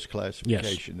the lowest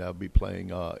classification. Yes. They'll be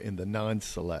playing in the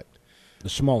non-select. The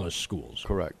smallest schools.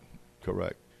 Correct.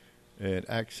 And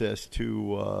access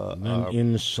to...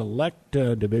 in select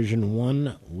Division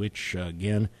 1, which,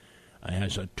 again,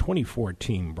 has a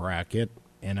 24-team bracket,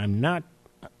 and I'm not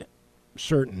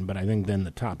certain, but I think then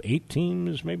the top 8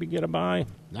 teams maybe get a bye.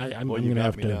 I'm going to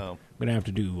have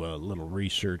to do a little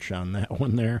research on that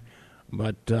one there.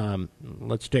 But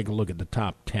let's take a look at the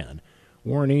top 10.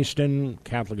 Warren Easton,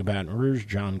 Catholic of Baton Rouge,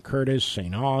 John Curtis,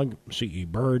 St. Aug, C.E.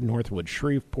 Bird, Northwood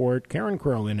Shreveport, Karen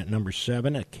Crow in at number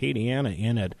 7, Acadiana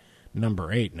in at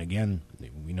number 8. And again,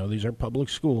 we know these are public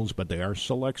schools, but they are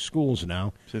select schools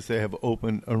now. Since they have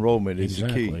open enrollment is the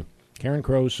key. Karen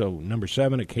Crow, so number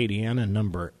 7, Acadiana,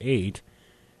 number 8.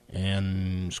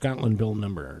 And Scotlandville,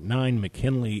 number 9.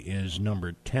 McKinley is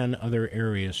number 10. Other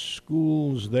area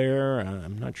schools there.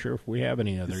 I'm not sure if we have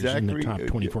any others in the top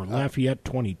 24. Lafayette,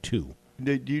 22.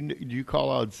 Did you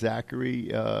call out Zachary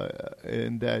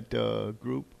in that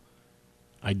group?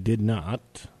 I did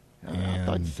not. I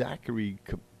thought Zachary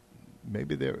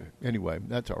maybe they're... Anyway,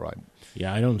 that's all right.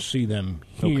 Yeah, I don't see them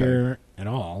here at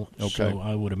all. Okay. So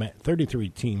I would imagine 33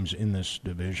 teams in this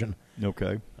division.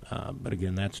 Okay. But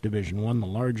again, that's Division 1, the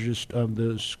largest of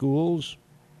the schools.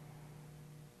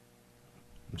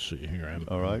 Let's see here.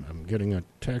 All right. I'm getting a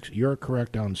text. You're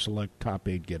correct on select top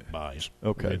 8 get buys.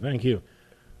 Okay. Thank you.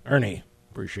 Ernie,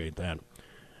 appreciate that.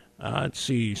 Let's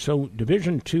see. So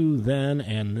Division 2 then,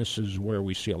 and this is where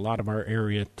we see a lot of our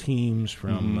area teams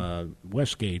from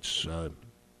Westgate's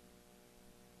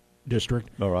district.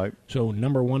 All right. So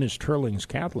number 1 is Turlings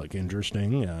Catholic.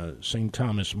 Interesting. St.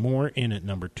 Thomas More in at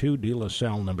number 2. De La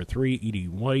Salle number 3. Edie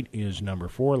White is number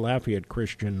 4. Lafayette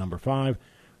Christian number 5.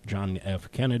 John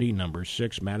F. Kennedy number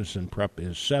 6. Madison Prep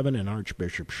is 7. And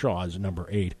Archbishop Shaw is number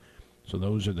 8. So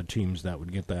those are the teams that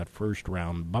would get that first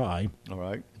round bye. All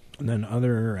right. And then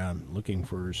other, looking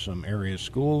for some area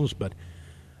schools, but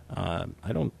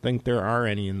I don't think there are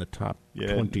any in the top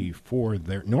 24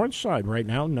 there. Northside right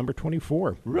now, number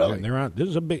 24. Really? They're on. This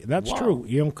is a big. That's true.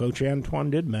 You know, Coach Antoine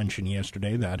did mention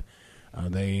yesterday that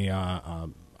they are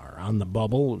on the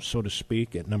bubble, so to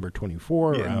speak, at number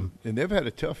 24. Yeah, and they've had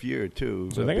a tough year too.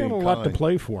 So they have a lot to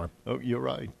play for. Oh, you're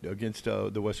right. Against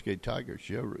the Westgate Tigers.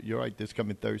 You're right. This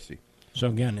coming Thursday. So,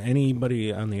 again,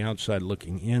 anybody on the outside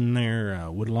looking in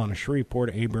there, Woodlawn,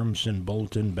 Shreveport, Abramson,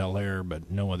 Bolton, Bel Air, but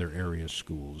no other area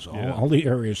schools. All the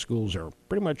area schools are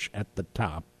pretty much at the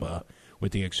top,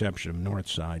 with the exception of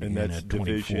Northside. And that's at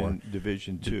 24.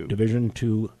 Division 2. Division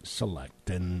 2 select.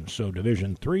 And so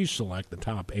Division 3 select, the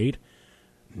top 8,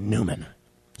 Newman,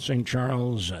 St.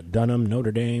 Charles, Dunham,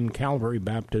 Notre Dame, Calvary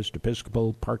Baptist,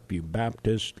 Episcopal, Parkview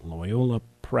Baptist, Loyola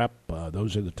Prep.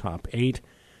 Those are the top 8.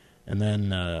 And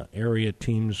then area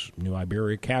teams, New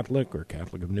Iberia Catholic or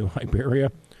Catholic of New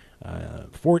Iberia,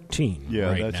 14 Yeah,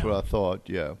 right that's now. what I thought.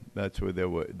 Yeah, that's where they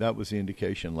were. That was the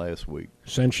indication last week.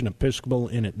 Ascension Episcopal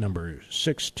in at number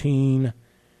 16.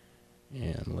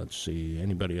 And let's see,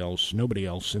 anybody else? Nobody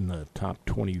else in the top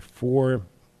 24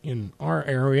 in our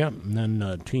area. And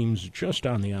then teams just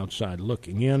on the outside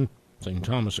looking in. St.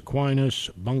 Thomas Aquinas,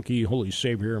 Bunkie, Holy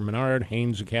Savior, Menard,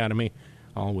 Haynes Academy,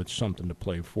 all with something to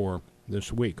play for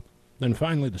this week. Then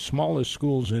finally, the smallest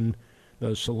schools in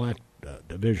the select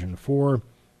Division 4,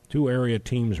 2 area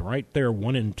teams right there,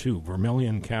 1 and 2,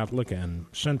 Vermilion Catholic and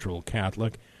Central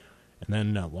Catholic. And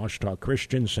then Washita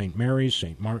Christian, St. Mary's,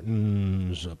 St.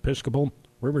 Martin's Episcopal,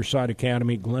 Riverside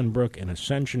Academy, Glenbrook, and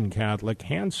Ascension Catholic.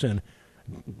 Hanson,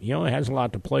 has a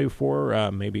lot to play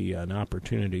for, maybe an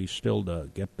opportunity still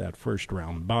to get that first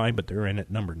round bye, but they're in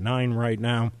at number 9 right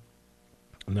now.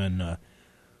 And then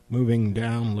moving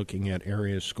down, looking at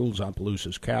area schools,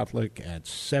 Opelousas Catholic at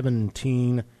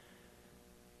 17.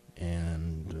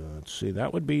 And let's see,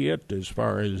 that would be it as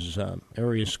far as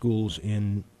area schools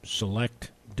in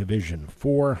select Division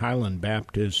 4. Highland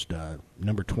Baptist,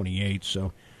 number 28.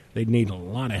 So they'd need a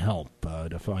lot of help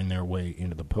to find their way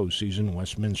into the postseason.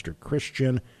 Westminster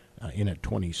Christian in at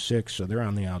 26. So they're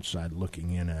on the outside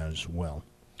looking in as well.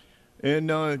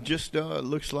 And just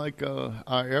looks like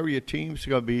our area teams are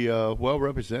going to be well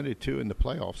represented, too, in the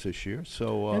playoffs this year.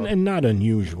 So and not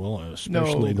unusual,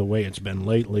 especially the way it's been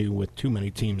lately with too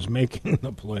many teams making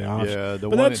the playoffs. Yeah,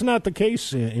 but that's not the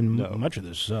case in much of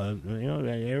this.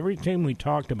 Every team we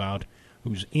talked about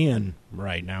who's in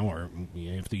right now, or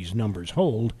if these numbers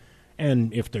hold,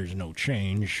 and if there's no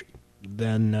change,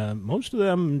 then most of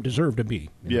them deserve to be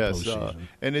in the postseason.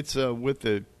 And it's with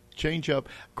the change-up.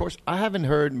 Of course, I haven't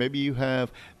heard, maybe you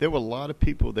have, there were a lot of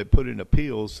people that put in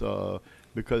appeals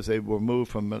because they were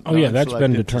moved from that's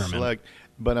been determined. Select.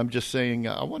 But I'm just saying,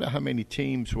 I wonder how many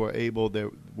teams were able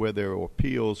where their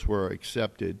appeals were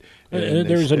accepted.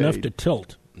 There's enough to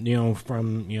tilt,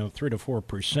 from 3 to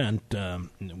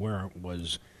 4%, where it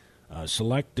was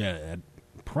select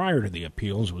prior to the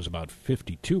appeals was about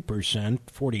 52%,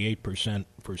 48%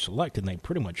 for select, and they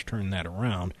pretty much turned that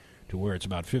around to where it's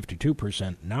about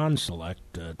 52%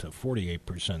 non-select to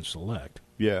 48% select.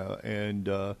 Yeah, and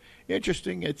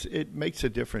interesting. It makes a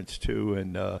difference too,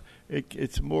 and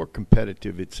it's more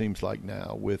competitive. It seems like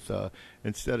now with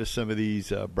instead of some of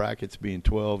these brackets being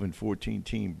 12 and 14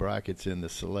 team brackets in the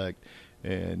select,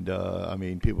 and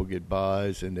people get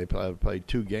buys and they play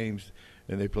 2 games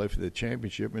and they play for the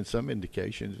championship. And some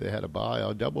indications they had a bye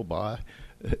or a double bye.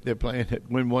 They're playing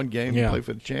win 1 game and play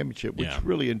for the championship, which is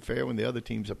really unfair when the other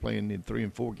teams are playing in 3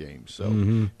 and 4 games.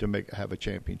 So to have a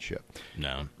championship.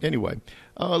 No. Anyway,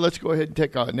 let's go ahead and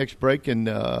take our next break, and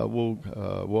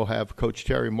we'll have Coach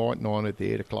Terry Martin on at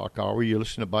the 8:00 hour. You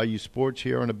listen to Bayou Sports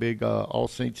here on a big All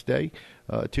Saints Day,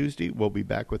 Tuesday. We'll be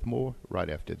back with more right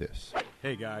after this.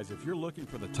 Hey guys, if you're looking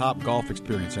for the top golf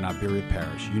experience in Iberia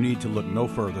Parish, you need to look no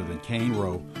further than Cane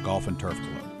Row Golf and Turf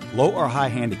Club. Low or high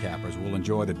handicappers will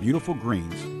enjoy the beautiful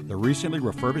greens, the recently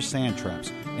refurbished sand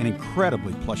traps, and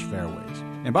incredibly plush fairways.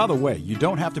 And by the way, you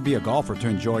don't have to be a golfer to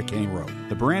enjoy Cane Row.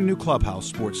 The brand new clubhouse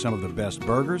sports some of the best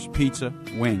burgers, pizza,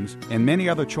 wings, and many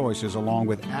other choices, along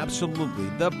with absolutely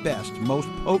the best, most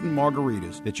potent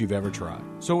margaritas that you've ever tried.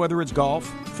 So whether it's golf,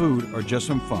 food, or just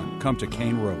some fun, come to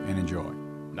Cane Row and enjoy.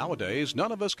 Nowadays,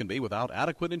 none of us can be without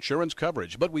adequate insurance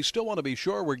coverage, but we still want to be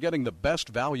sure we're getting the best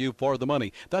value for the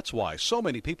money. That's why so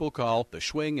many people call the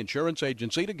Schwing Insurance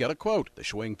Agency to get a quote. The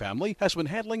Schwing family has been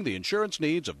handling the insurance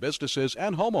needs of businesses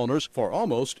and homeowners for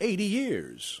almost 80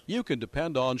 years. You can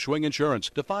depend on Schwing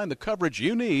Insurance to find the coverage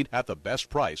you need at the best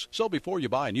price. So before you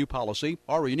buy a new policy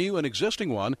or renew an existing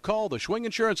one, call the Schwing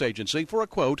Insurance Agency for a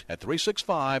quote at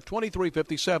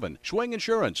 365-2357. Schwing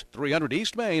Insurance, 300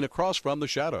 East Main, across from the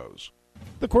Shadows.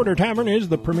 The Quarter Tavern is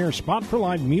the premier spot for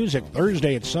live music.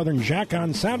 Thursday at Southern Jack,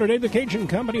 on Saturday the Cajun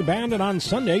Company Band, and on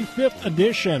Sunday 5th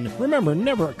Edition. Remember,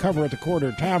 never a cover at the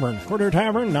Quarter Tavern. Quarter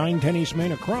Tavern, 910 East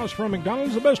Main, across from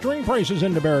McDonald's. The best drink prices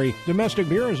in DeBerry. Domestic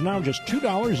beer is now just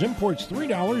 $2. Imports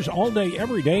 $3 all day,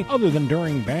 every day, other than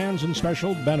during bands and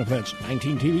special benefits.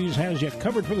 19 TVs has you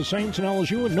covered for the Saints and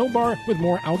LSU, and no bar with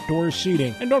more outdoor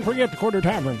seating. And don't forget the Quarter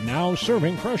Tavern, now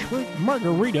serving fresh fruit,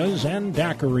 margaritas, and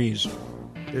daiquiris.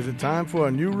 Is it time for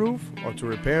a new roof or to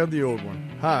repair the old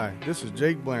one? Hi, this is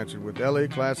Jake Blanchard with LA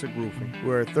Classic Roofing.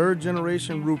 We're a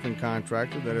third-generation roofing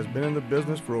contractor that has been in the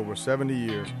business for over 70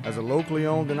 years. As a locally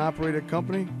owned and operated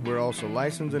company, we're also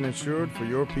licensed and insured for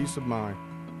your peace of mind.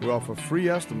 We offer free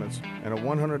estimates and a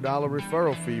 $100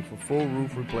 referral fee for full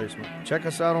roof replacement. Check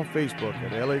us out on Facebook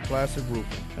at LA Classic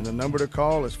Roofing, and the number to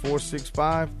call is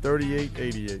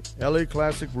 465-3888. LA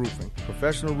Classic Roofing,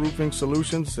 professional roofing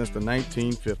solutions since the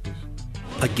 1950s.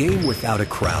 A game without a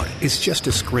crowd is just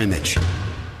a scrimmage.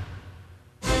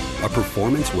 A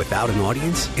performance without an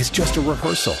audience is just a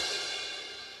rehearsal.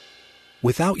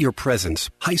 Without your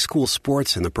presence, high school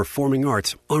sports and the performing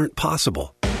arts aren't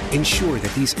possible. Ensure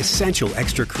that these essential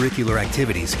extracurricular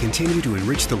activities continue to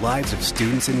enrich the lives of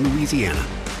students in Louisiana.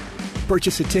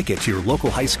 Purchase a ticket to your local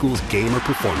high school's game or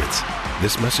performance.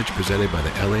 This message presented by the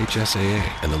LHSAA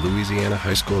and the Louisiana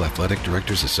High School Athletic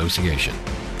Directors Association.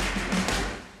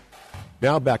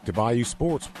 Now back to Bayou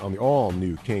Sports on the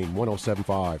all-new Cane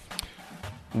 107.5.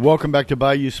 Welcome back to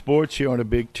Bayou Sports here on a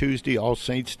big Tuesday, All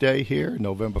Saints Day here,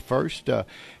 November 1st.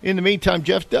 In the meantime,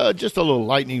 Jeff, just a little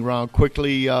lightning round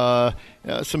quickly.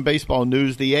 Some baseball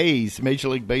news. The A's, Major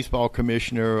League Baseball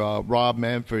Commissioner Rob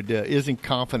Manfred, isn't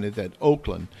confident that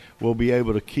Oakland will be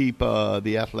able to keep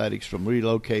the Athletics from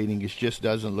relocating. It just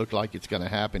doesn't look like it's going to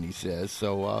happen, he says.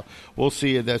 So we'll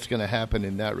see if that's going to happen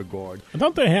in that regard. I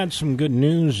thought they had some good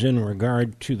news in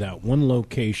regard to that one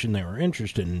location. They were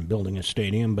interested in building a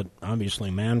stadium, but obviously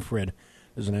Manfred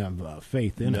doesn't have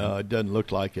faith in it. No, it doesn't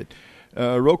look like it.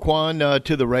 Roquan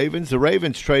to the Ravens. The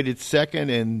Ravens traded second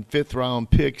and fifth round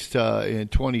picks in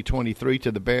 2023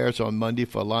 to the Bears on Monday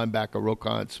for linebacker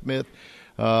Roquan Smith,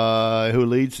 who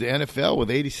leads the NFL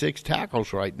with 86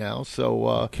 tackles right now.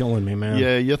 So killing me, man.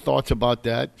 Yeah, your thoughts about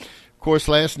that? Of course,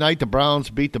 last night the Browns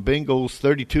beat the Bengals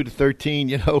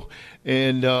 32-13.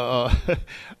 And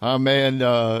our man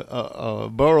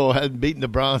Burrow hasn't beaten the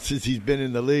Browns since he's been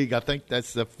in the league. I think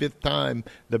that's the fifth time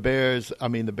the Browns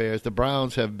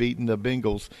have beaten the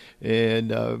Bengals, and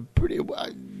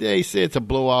they say it's a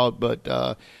blowout, but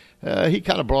he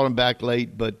kind of brought him back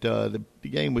late, but the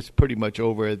game was pretty much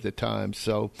over at the time.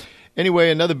 So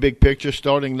anyway, another big picture,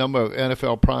 starting number of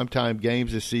NFL primetime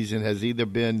games this season has either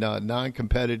been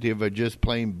non-competitive or just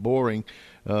plain boring.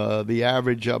 The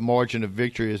average margin of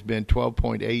victory has been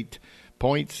 12.8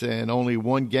 points, and only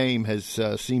one game has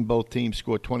seen both teams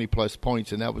score 20-plus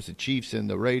points, and that was the Chiefs and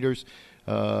the Raiders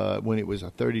when it was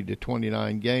a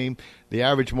 30-29 game. The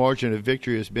average margin of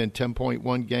victory has been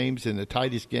 10.1 games, and the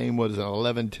tightest game was an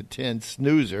 11-10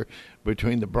 snoozer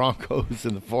between the Broncos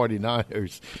and the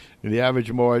 49ers. The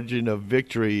average margin of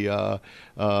victory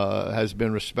has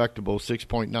been respectable,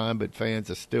 6.9, but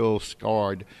fans are still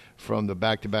scarred from the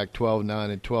back-to-back 12-9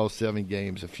 and 12-7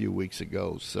 games a few weeks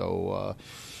ago. So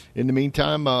in the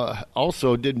meantime,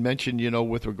 also didn't mention,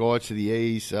 with regards to the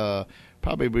A's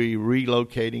probably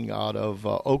relocating out of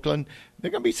Oakland, there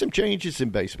are going to be some changes in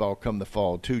baseball come the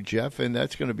fall too, Jeff, and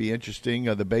that's going to be interesting.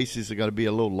 The bases are going to be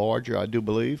a little larger, I do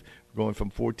believe, going from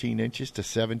 14 inches to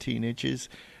 17 inches.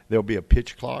 There'll be a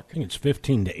pitch clock. I think it's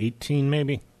 15 to 18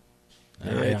 maybe.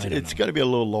 It's going to be a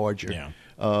little larger. Yeah.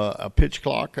 A pitch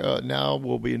clock now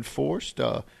will be enforced.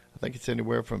 I think it's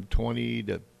anywhere from 20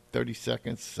 to 30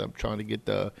 seconds. I'm trying to get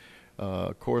the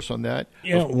course on that.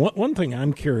 Yeah, one thing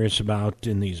I'm curious about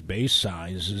in these base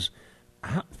sizes,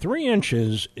 3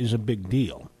 inches is a big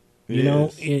deal.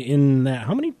 In that,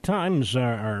 how many times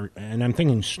are and I'm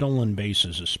thinking stolen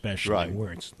bases especially, right,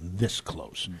 where it's this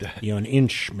close, an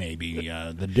inch maybe,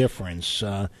 the difference,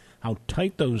 how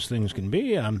tight those things can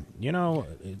be.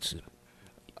 It's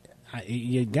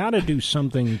you got to do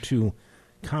something to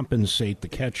compensate the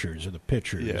catchers or the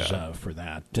pitchers for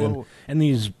that. And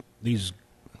these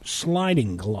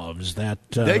sliding gloves that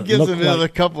gives them another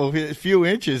few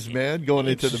inches, man, going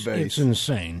into the base. It's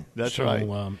insane. That's right.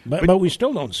 But we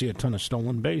still don't see a ton of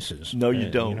stolen bases. No, you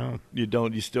don't. You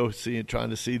don't. You still trying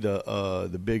to see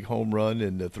the big home run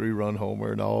and the 3-run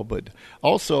homer and all. But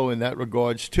also in that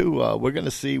regards too, we're going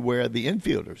to see where the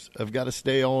infielders have got to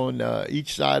stay on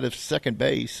each side of second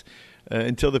base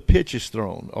until the pitch is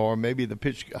thrown, or maybe the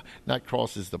pitch not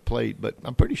crosses the plate. But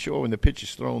I'm pretty sure when the pitch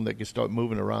is thrown, they can start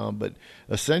moving around. But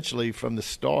essentially, from the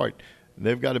start,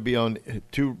 they've got to be on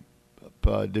two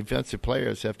defensive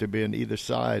players have to be on either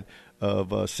side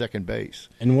of second base.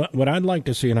 And what I'd like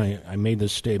to see, and I made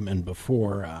this statement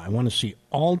before, I want to see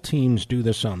all teams do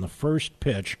this on the first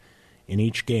pitch in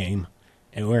each game,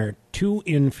 and where 2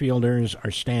 infielders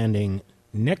are standing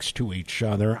next to each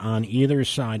other on either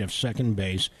side of second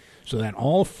base, so that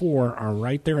all 4 are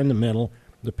right there in the middle.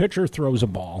 The pitcher throws a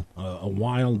ball, a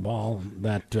wild ball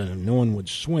that no one would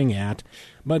swing at,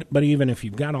 but even if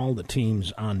you've got all the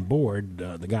teams on board,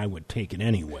 the guy would take it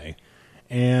anyway.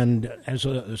 And as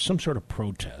some sort of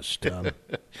protest,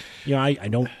 I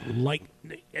don't like,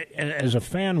 as a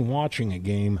fan watching a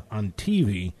game on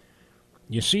TV,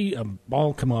 you see a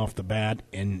ball come off the bat,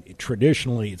 and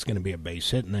traditionally it's going to be a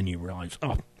base hit, and then you realize,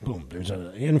 oh, boom, there's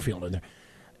an infielder there.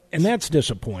 And that's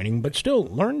disappointing, but still,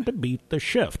 learn to beat the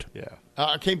shift. Yeah.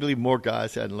 I can't believe more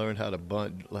guys hadn't learned how to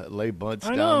lay bunts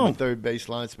down the third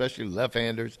baseline, especially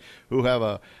left-handers who have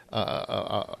a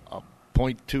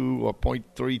 0.2 or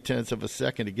 0.3 tenths of a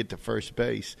second to get to first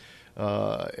base.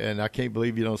 And I can't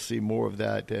believe you don't see more of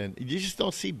that. And you just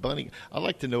don't see bunting. I'd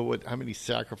like to know how many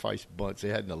sacrifice bunts they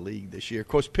had in the league this year. Of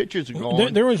course, pitchers are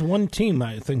gone. There was one team,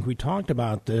 I think we talked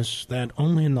about this, that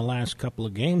only in the last couple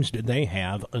of games did they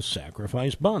have a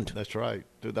sacrifice bunt. That's right.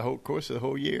 Through the whole course of the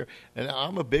whole year. And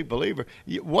I'm a big believer.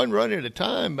 One run at a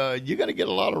time, you're going to get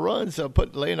a lot of runs.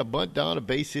 Laying a bunt down, a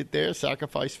base hit there,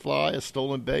 sacrifice fly, a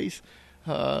stolen base.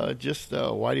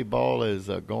 Whitey Ball is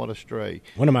going astray.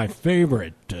 One of my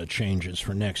favorite changes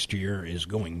for next year is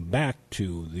going back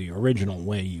to the original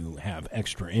way you have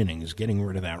extra innings, getting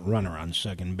rid of that runner on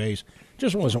second base.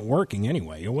 Just wasn't working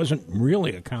anyway. It wasn't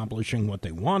really accomplishing what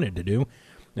they wanted to do.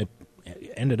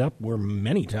 It ended up where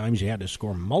many times you had to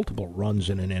score multiple runs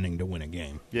in an inning to win a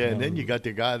game. Yeah, and then you got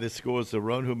the guy that scores the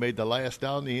run who made the last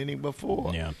out in the inning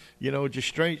before. Yeah. Just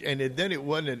strange. And then it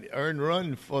wasn't an earned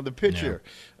run for the pitcher.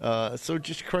 Yeah. So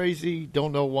just crazy.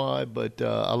 Don't know why, but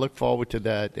I look forward to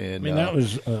that. And that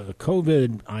was a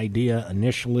COVID idea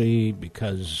initially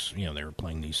because, they were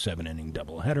playing these 7-inning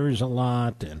doubleheaders a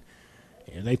lot, and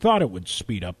they thought it would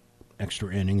speed up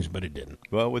extra innings, but it didn't.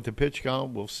 Well, with the pitch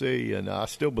count, we'll see. And I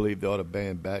still believe they ought to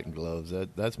ban batting gloves.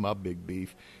 That's my big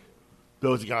beef.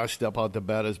 Those guys step out the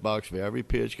batter's box for every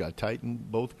pitch, got to tighten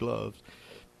both gloves,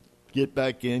 get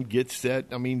back in, get set.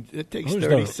 I mean, it takes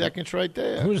 30 seconds right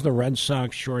there. Who's the Red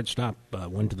Sox shortstop?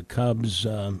 Went to the Cubs.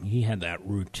 He had that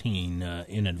routine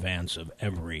in advance of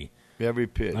every Every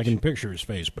pitch. I can picture his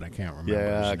face, but I can't remember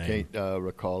his name. I can't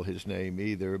recall his name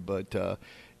either. But,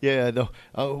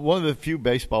 one of the few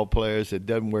baseball players that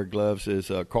doesn't wear gloves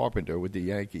is Carpenter with the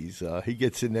Yankees. He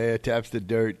gets in there, taps the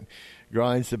dirt,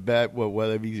 grinds the bat,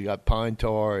 whether he's got pine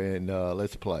tar, and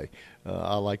let's play.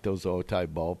 I like those old-type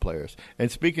ball players.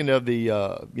 And speaking of the,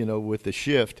 with the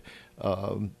shift,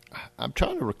 I'm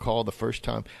trying to recall the first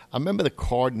time. I remember the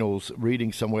Cardinals,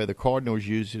 reading somewhere, the Cardinals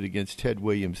used it against Ted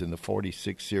Williams in the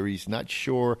 46 series. Not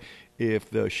sure if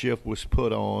the shift was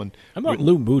put on. How about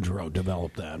Lou Boudreau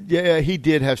developed that? Yeah, he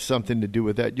did have something to do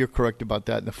with that. You're correct about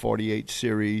that in the 48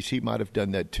 series. He might have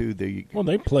done that too. Well,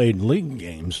 they played league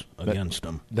games against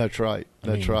them. That's right.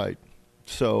 Right.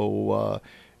 So,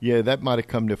 that might have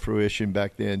come to fruition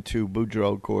back then too.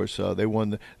 Boudreau, of course, they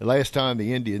won the last time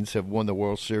the Indians have won the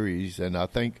World Series, and I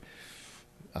think,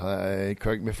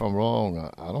 correct me if I'm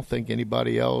wrong, I don't think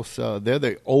anybody else. They're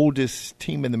the oldest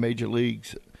team in the major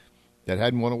leagues that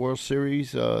hadn't won a World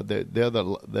Series. They're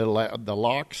the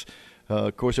Locks.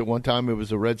 Of course, at one time it was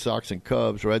the Red Sox and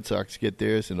Cubs. Red Sox get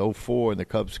theirs in 2004, and the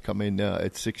Cubs come in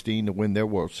at 16 to win their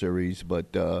World Series.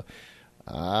 But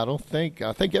I think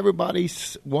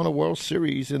everybody's won a World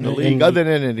Series in the league, other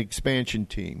than an expansion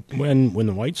team. When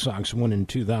the White Sox won in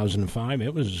 2005,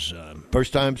 it was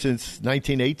first time since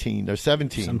 1918 or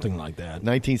 17, something like that.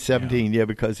 1917,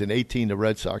 because in 18 the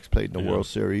Red Sox played in the World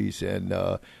Series, and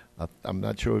I'm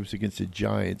not sure it was against the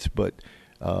Giants, but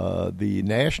the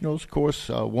Nationals, of course,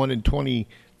 won in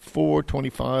 24,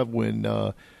 25 when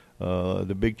the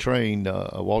big train,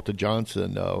 Walter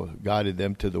Johnson, guided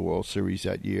them to the World Series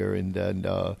that year. And then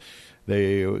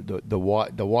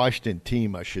the Washington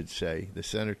team, I should say, the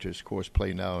Senators, of course,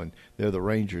 play now, and they're the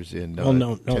Rangers in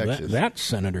Texas. That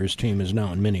Senators team is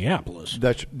now in Minneapolis.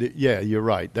 You're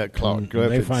right. That Clark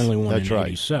Griffiths. They finally won in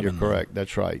 87. You're correct.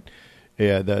 That's right.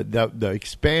 Yeah, the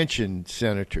expansion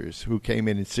Senators who came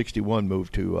in 61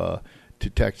 moved to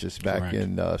Texas back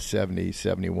in 70,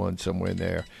 71, somewhere in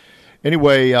there.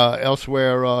 Anyway,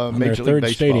 elsewhere, Major League Baseball. Their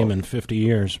third stadium in 50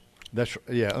 years. That's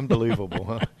unbelievable,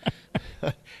 huh?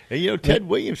 And Ted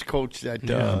Williams coached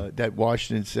that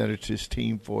Washington Senators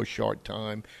team for a short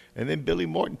time, and then Billy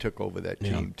Morton took over that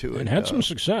team too, and had some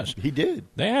success. He did.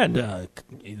 They had a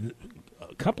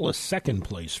couple of second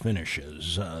place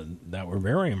finishes that were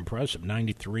very impressive.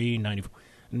 93, 94,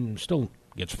 and still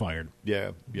gets fired.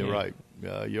 Yeah, you're right.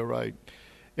 You're right.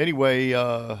 Anyway,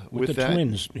 with the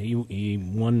Twins, he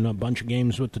won a bunch of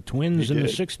games with the Twins in the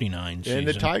 69 season. And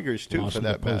the Tigers, too, for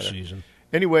that matter. Postseason.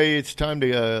 Anyway, it's time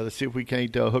to see if we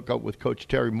can't hook up with Coach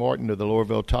Terry Martin of the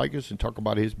Loreauville Tigers and talk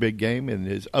about his big game and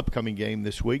his upcoming game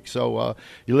this week. So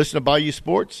you listen to Bayou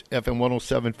Sports, FM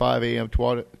 107.5 AM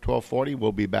 1240.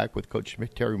 We'll be back with Coach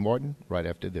Terry Martin right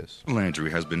after this. Landry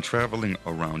has been traveling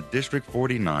around District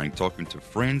 49 talking to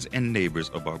friends and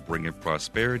neighbors about bringing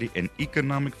prosperity and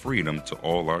economic freedom to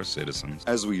all our citizens.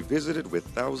 As we visited with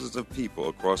thousands of people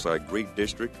across our great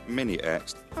district, many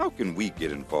asked, how can we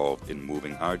get involved in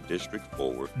moving our district forward?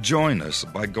 Join us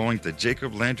by going to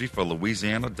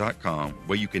JacobLandryForLouisiana.com,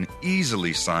 where you can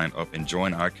easily sign up and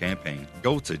join our campaign.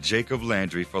 Go to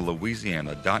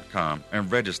JacobLandryForLouisiana.com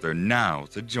and register now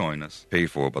to join us. Paid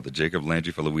for by the Jacob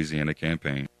Landry for Louisiana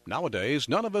campaign. Nowadays,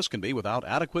 none of us can be without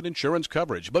adequate insurance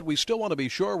coverage, but we still want to be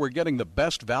sure we're getting the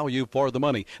best value for the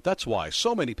money. That's why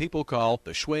so many people call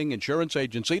the Schwing Insurance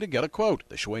Agency to get a quote.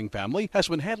 The Schwing family has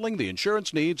been handling the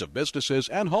insurance needs of businesses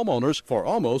and homeowners for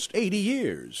almost 80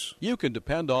 years. You can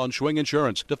depend on Schwing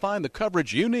Insurance to find the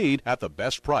coverage you need at the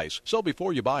best price. So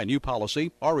before you buy a new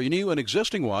policy or renew an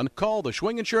existing one, call the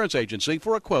Schwing Insurance Agency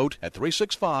for a quote at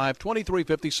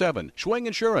 365-2357. Schwing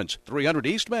Insurance, 300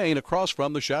 East Main, across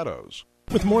from the Shadows.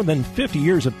 With more than 50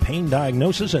 years of pain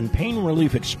diagnosis and pain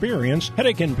relief experience,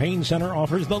 Headache and Pain Center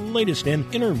offers the latest in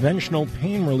interventional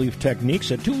pain relief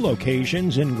techniques at 2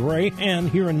 locations in Gray and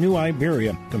here in New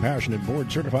Iberia. Compassionate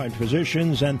board-certified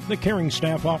physicians and the caring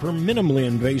staff offer minimally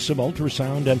invasive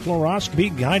ultrasound and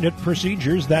fluoroscopy-guided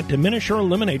procedures that diminish or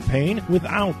eliminate pain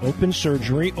without open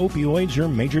surgery, opioids, or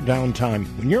major downtime.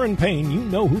 When you're in pain, you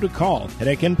know who to call.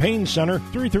 Headache and Pain Center,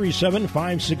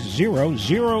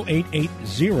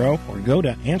 337-560-0880, or go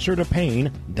to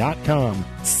answertopain.com.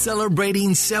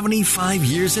 Celebrating 75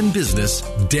 years in business,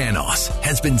 Danos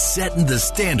has been setting the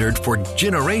standard for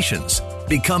generations.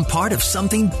 Become part of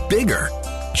something bigger.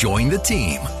 Join the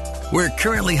team. We're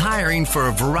currently hiring for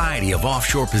a variety of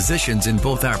offshore positions in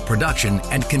both our production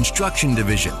and construction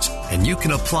divisions, and you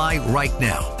can apply right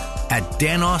now at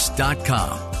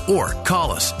danos.com or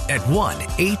call us at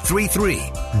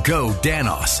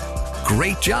 1-833-GO-DANOS.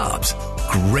 Great jobs,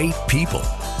 great people.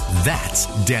 That's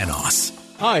Danos.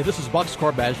 Hi, this is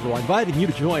Boxcar Bachelor, inviting you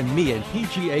to join me and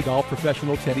PGA golf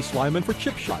professional Teddy Slyman for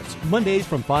Chip Shots. Mondays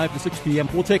from 5 to 6 p.m.,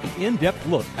 we'll take an in-depth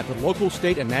look at the local,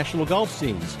 state, and national golf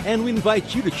scenes. And we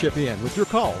invite you to chip in with your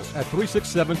calls at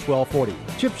 367-1240.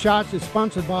 Chip Shots is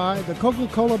sponsored by the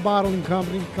Coca-Cola Bottling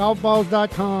Company,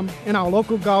 golfballs.com, and our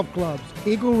local golf clubs,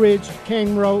 Eagle Ridge,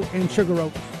 Cane Row, and Sugar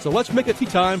Oaks. So let's make it tea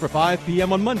time for 5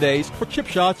 p.m. on Mondays for Chip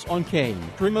Shots on Kane.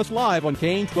 Stream us live on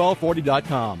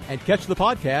Kane1240.com and catch the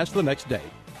podcast the next day.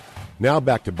 Now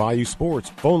back to Bayou Sports.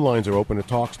 Phone lines are open to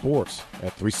talk sports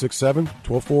at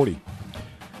 367-1240.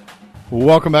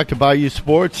 Welcome back to Bayou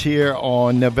Sports here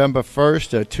on November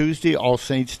 1st, Tuesday, All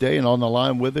Saints Day. And on the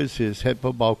line with us is head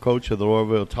football coach of the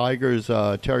Loreauville Tigers,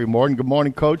 Terry Morton. Good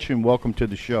morning, Coach, and welcome to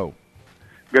the show.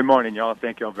 Good morning, y'all.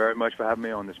 Thank y'all very much for having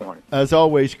me on this morning. As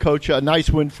always, Coach, a nice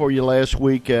win for you last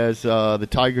week as the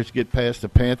Tigers get past the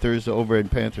Panthers over in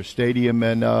Panther Stadium.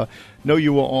 And know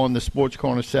you were on the Sports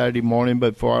Corner Saturday morning,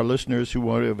 but for our listeners who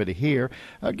weren't able to hear,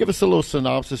 give us a little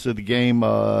synopsis of the game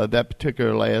that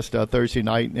particular last Thursday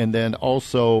night, and then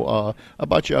also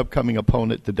about your upcoming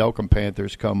opponent, the Delcambre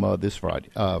Panthers, come this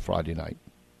Friday night.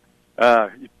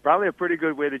 Probably a pretty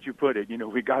good way that you put it. You know,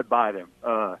 we got by them.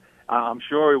 I'm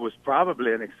sure it was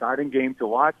probably an exciting game to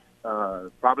watch,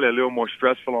 probably a little more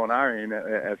stressful on our end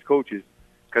as coaches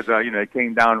because, it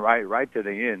came down right to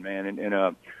the end, man. And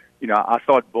I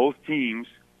thought both teams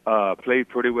played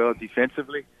pretty well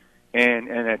defensively, and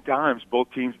at times both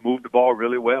teams moved the ball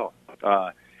really well.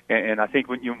 And I think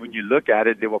when you look at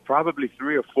it, there were probably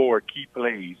 3 or 4 key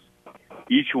plays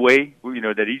each way,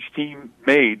 that each team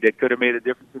made that could have made a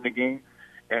difference in the game.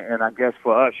 And I guess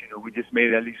for us, we just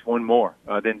made at least one more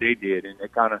than they did, and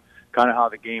it kind of how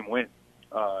the game went.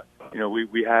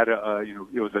 We had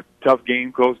it was a tough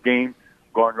game, close game,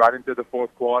 going right into the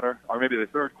fourth quarter, or maybe the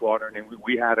third quarter, and then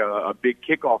we had a big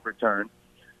kickoff return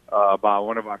by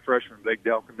one of our freshmen, Blake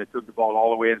Delcambre, that took the ball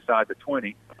all the way inside the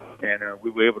 20, and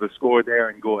we were able to score there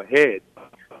and go ahead.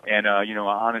 And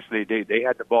honestly, they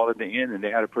had the ball at the end, and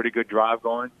they had a pretty good drive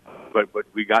going, but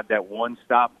we got that one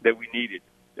stop that we needed.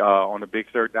 On a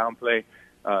big third down play,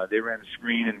 they ran a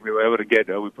screen, and we were able to get.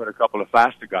 We put a couple of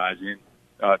faster guys in,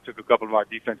 took a couple of our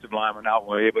defensive linemen out, and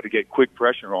we were able to get quick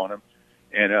pressure on them.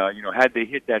 And had they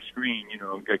hit that screen,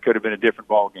 it could have been a different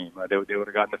ball game. They would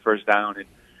have gotten the first down, and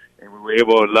we were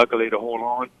able, luckily, to hold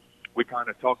on. We kind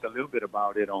of talked a little bit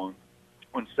about it on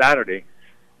Saturday.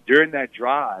 During that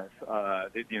drive,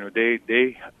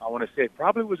 they I want to say it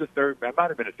probably was it might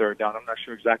have been a third down. I'm not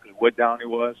sure exactly what down it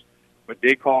was, but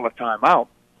they called a timeout.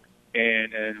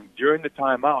 And during the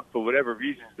timeout, for whatever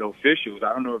reasons, the officials,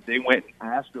 I don't know if they went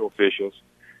and asked the officials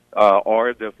or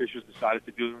if the officials decided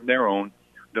to do it on their own.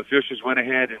 The officials went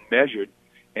ahead and measured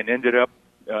and ended up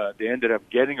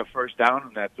getting a first down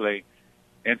on that play.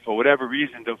 And for whatever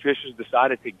reason, the officials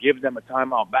decided to give them a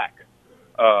timeout back,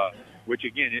 which,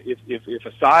 again, if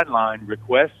a sideline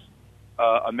requests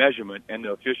a measurement and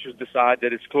the officials decide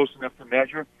that it's close enough to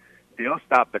measure, they'll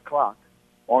stop the clock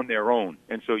on their own.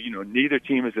 And so, neither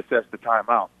team has assessed the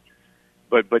timeout.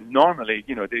 But normally,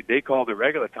 they call the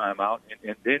regular timeout,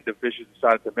 and then the officials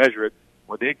decided to measure it.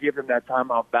 Well, they give them that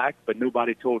timeout back, but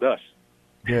nobody told us.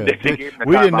 Yeah,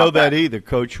 we didn't know that either,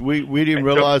 Coach. We didn't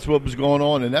realize what was going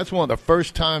on, and that's one of the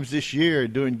first times this year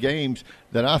doing games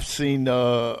that I've seen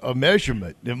a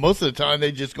measurement. And most of the time,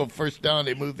 they just go first down,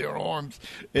 they move their arms,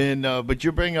 and but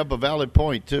you bring up a valid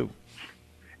point too.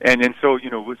 And so,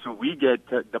 so we get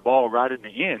the ball right in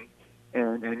the end,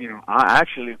 and I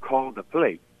actually called the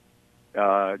play,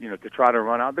 to try to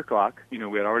run out the clock. We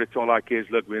had already told our kids,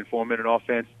 look, we're in 4-minute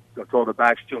offense, control the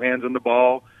backs, 2 hands on the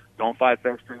ball, don't fight for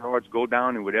extra yards, go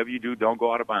down, and whatever you do, don't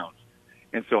go out of bounds.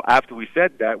 And so after we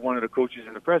said that, one of the coaches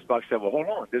in the press box said, well, hold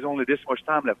on, there's only this much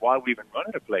time left. Why are we even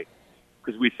running the play?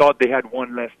 Because we thought they had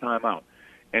one less time out.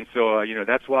 And so,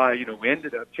 that's why, we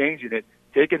ended up changing it,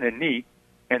 taking a knee,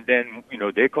 and then,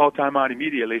 they called timeout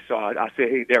immediately. So I say,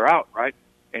 hey, they're out, right?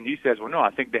 And he says, well, no,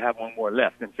 I think they have one more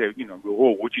left. And say,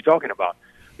 whoa, what you talking about?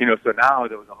 So now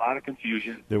there was a lot of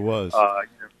confusion. There was.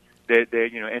 And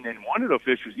then one of the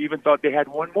officials even thought they had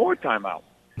one more timeout.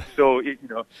 So,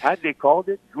 had they called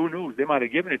it, who knows? They might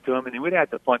have given it to them, and they would have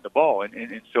to punt the ball.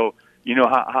 And so,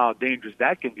 how dangerous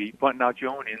that can be, punting out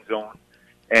your own end zone.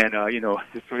 And,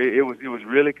 so it was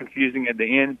really confusing at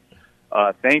the end.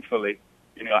 Thankfully,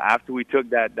 after we took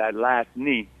that last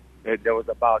knee, there was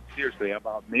about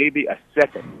maybe a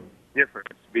second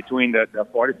difference between the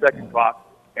 40-second clock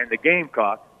and the game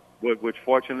clock. which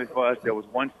fortunately for us, there was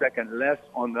 1 second less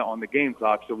on the game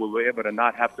clock, so we were able to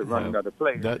not have to run another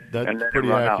play. That's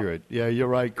pretty accurate. Yeah, you're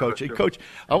right, Coach. Sure. Hey, Coach,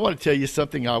 I want to tell you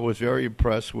something I was very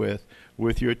impressed with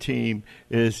your team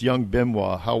is young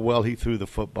Benoit, how well he threw the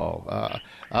football.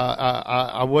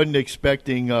 I wasn't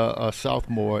expecting a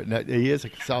sophomore. He is a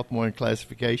sophomore in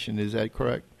classification. Is that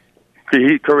correct?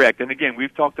 Correct. And again,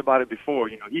 we've talked about it before.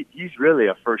 You know, he's really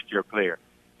a first-year player.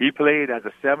 He played as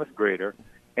a 7th grader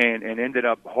and ended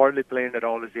up hardly playing at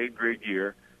all his 8th grade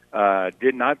year.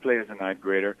 Did not play as a 9th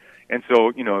grader. And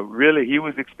so, you know, really he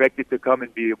was expected to come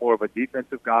and be more of a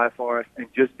defensive guy for us and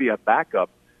just be a backup,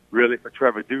 really, for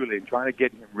Trevor Dooley and trying to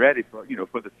get him ready for, you know,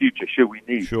 for the future should we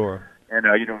need. Sure. And,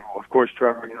 you know, of course,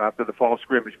 Trevor, you know, after the fall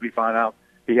scrimmage, we found out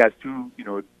he has 2, you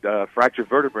know, fractured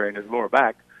vertebrae in his lower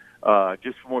back.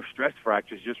 Just more stress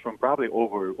fractures, just from probably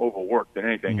overwork than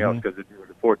anything else. Because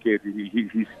the poor kid,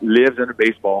 he lives in a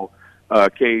baseball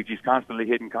cage. He's constantly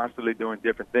hitting, constantly doing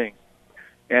different things.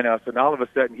 And so now all of a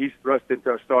sudden he's thrust into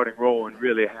a starting role and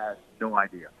really has no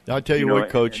idea. I'll tell you what,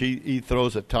 Coach, he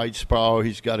throws a tight sprawl.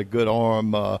 He's got a good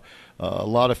arm. A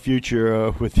lot of future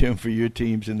with him for your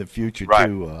teams in the future,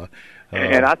 too.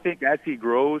 And I think as he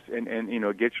grows and you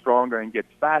know, gets stronger and gets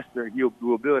faster,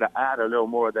 we'll be able to add a little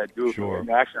more of that dude. Sure. And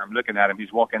actually, I'm looking at him.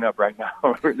 He's walking up right now,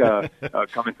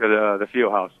 coming to the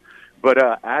field house. But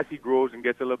as he grows and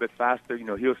gets a little bit faster, you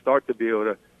know, he'll start to be able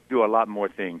to do a lot more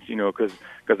things. You know, because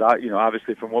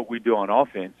obviously from what we do on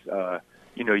offense,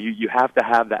 you know, you have to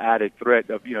have the added threat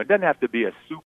of, you know, it doesn't have to be a super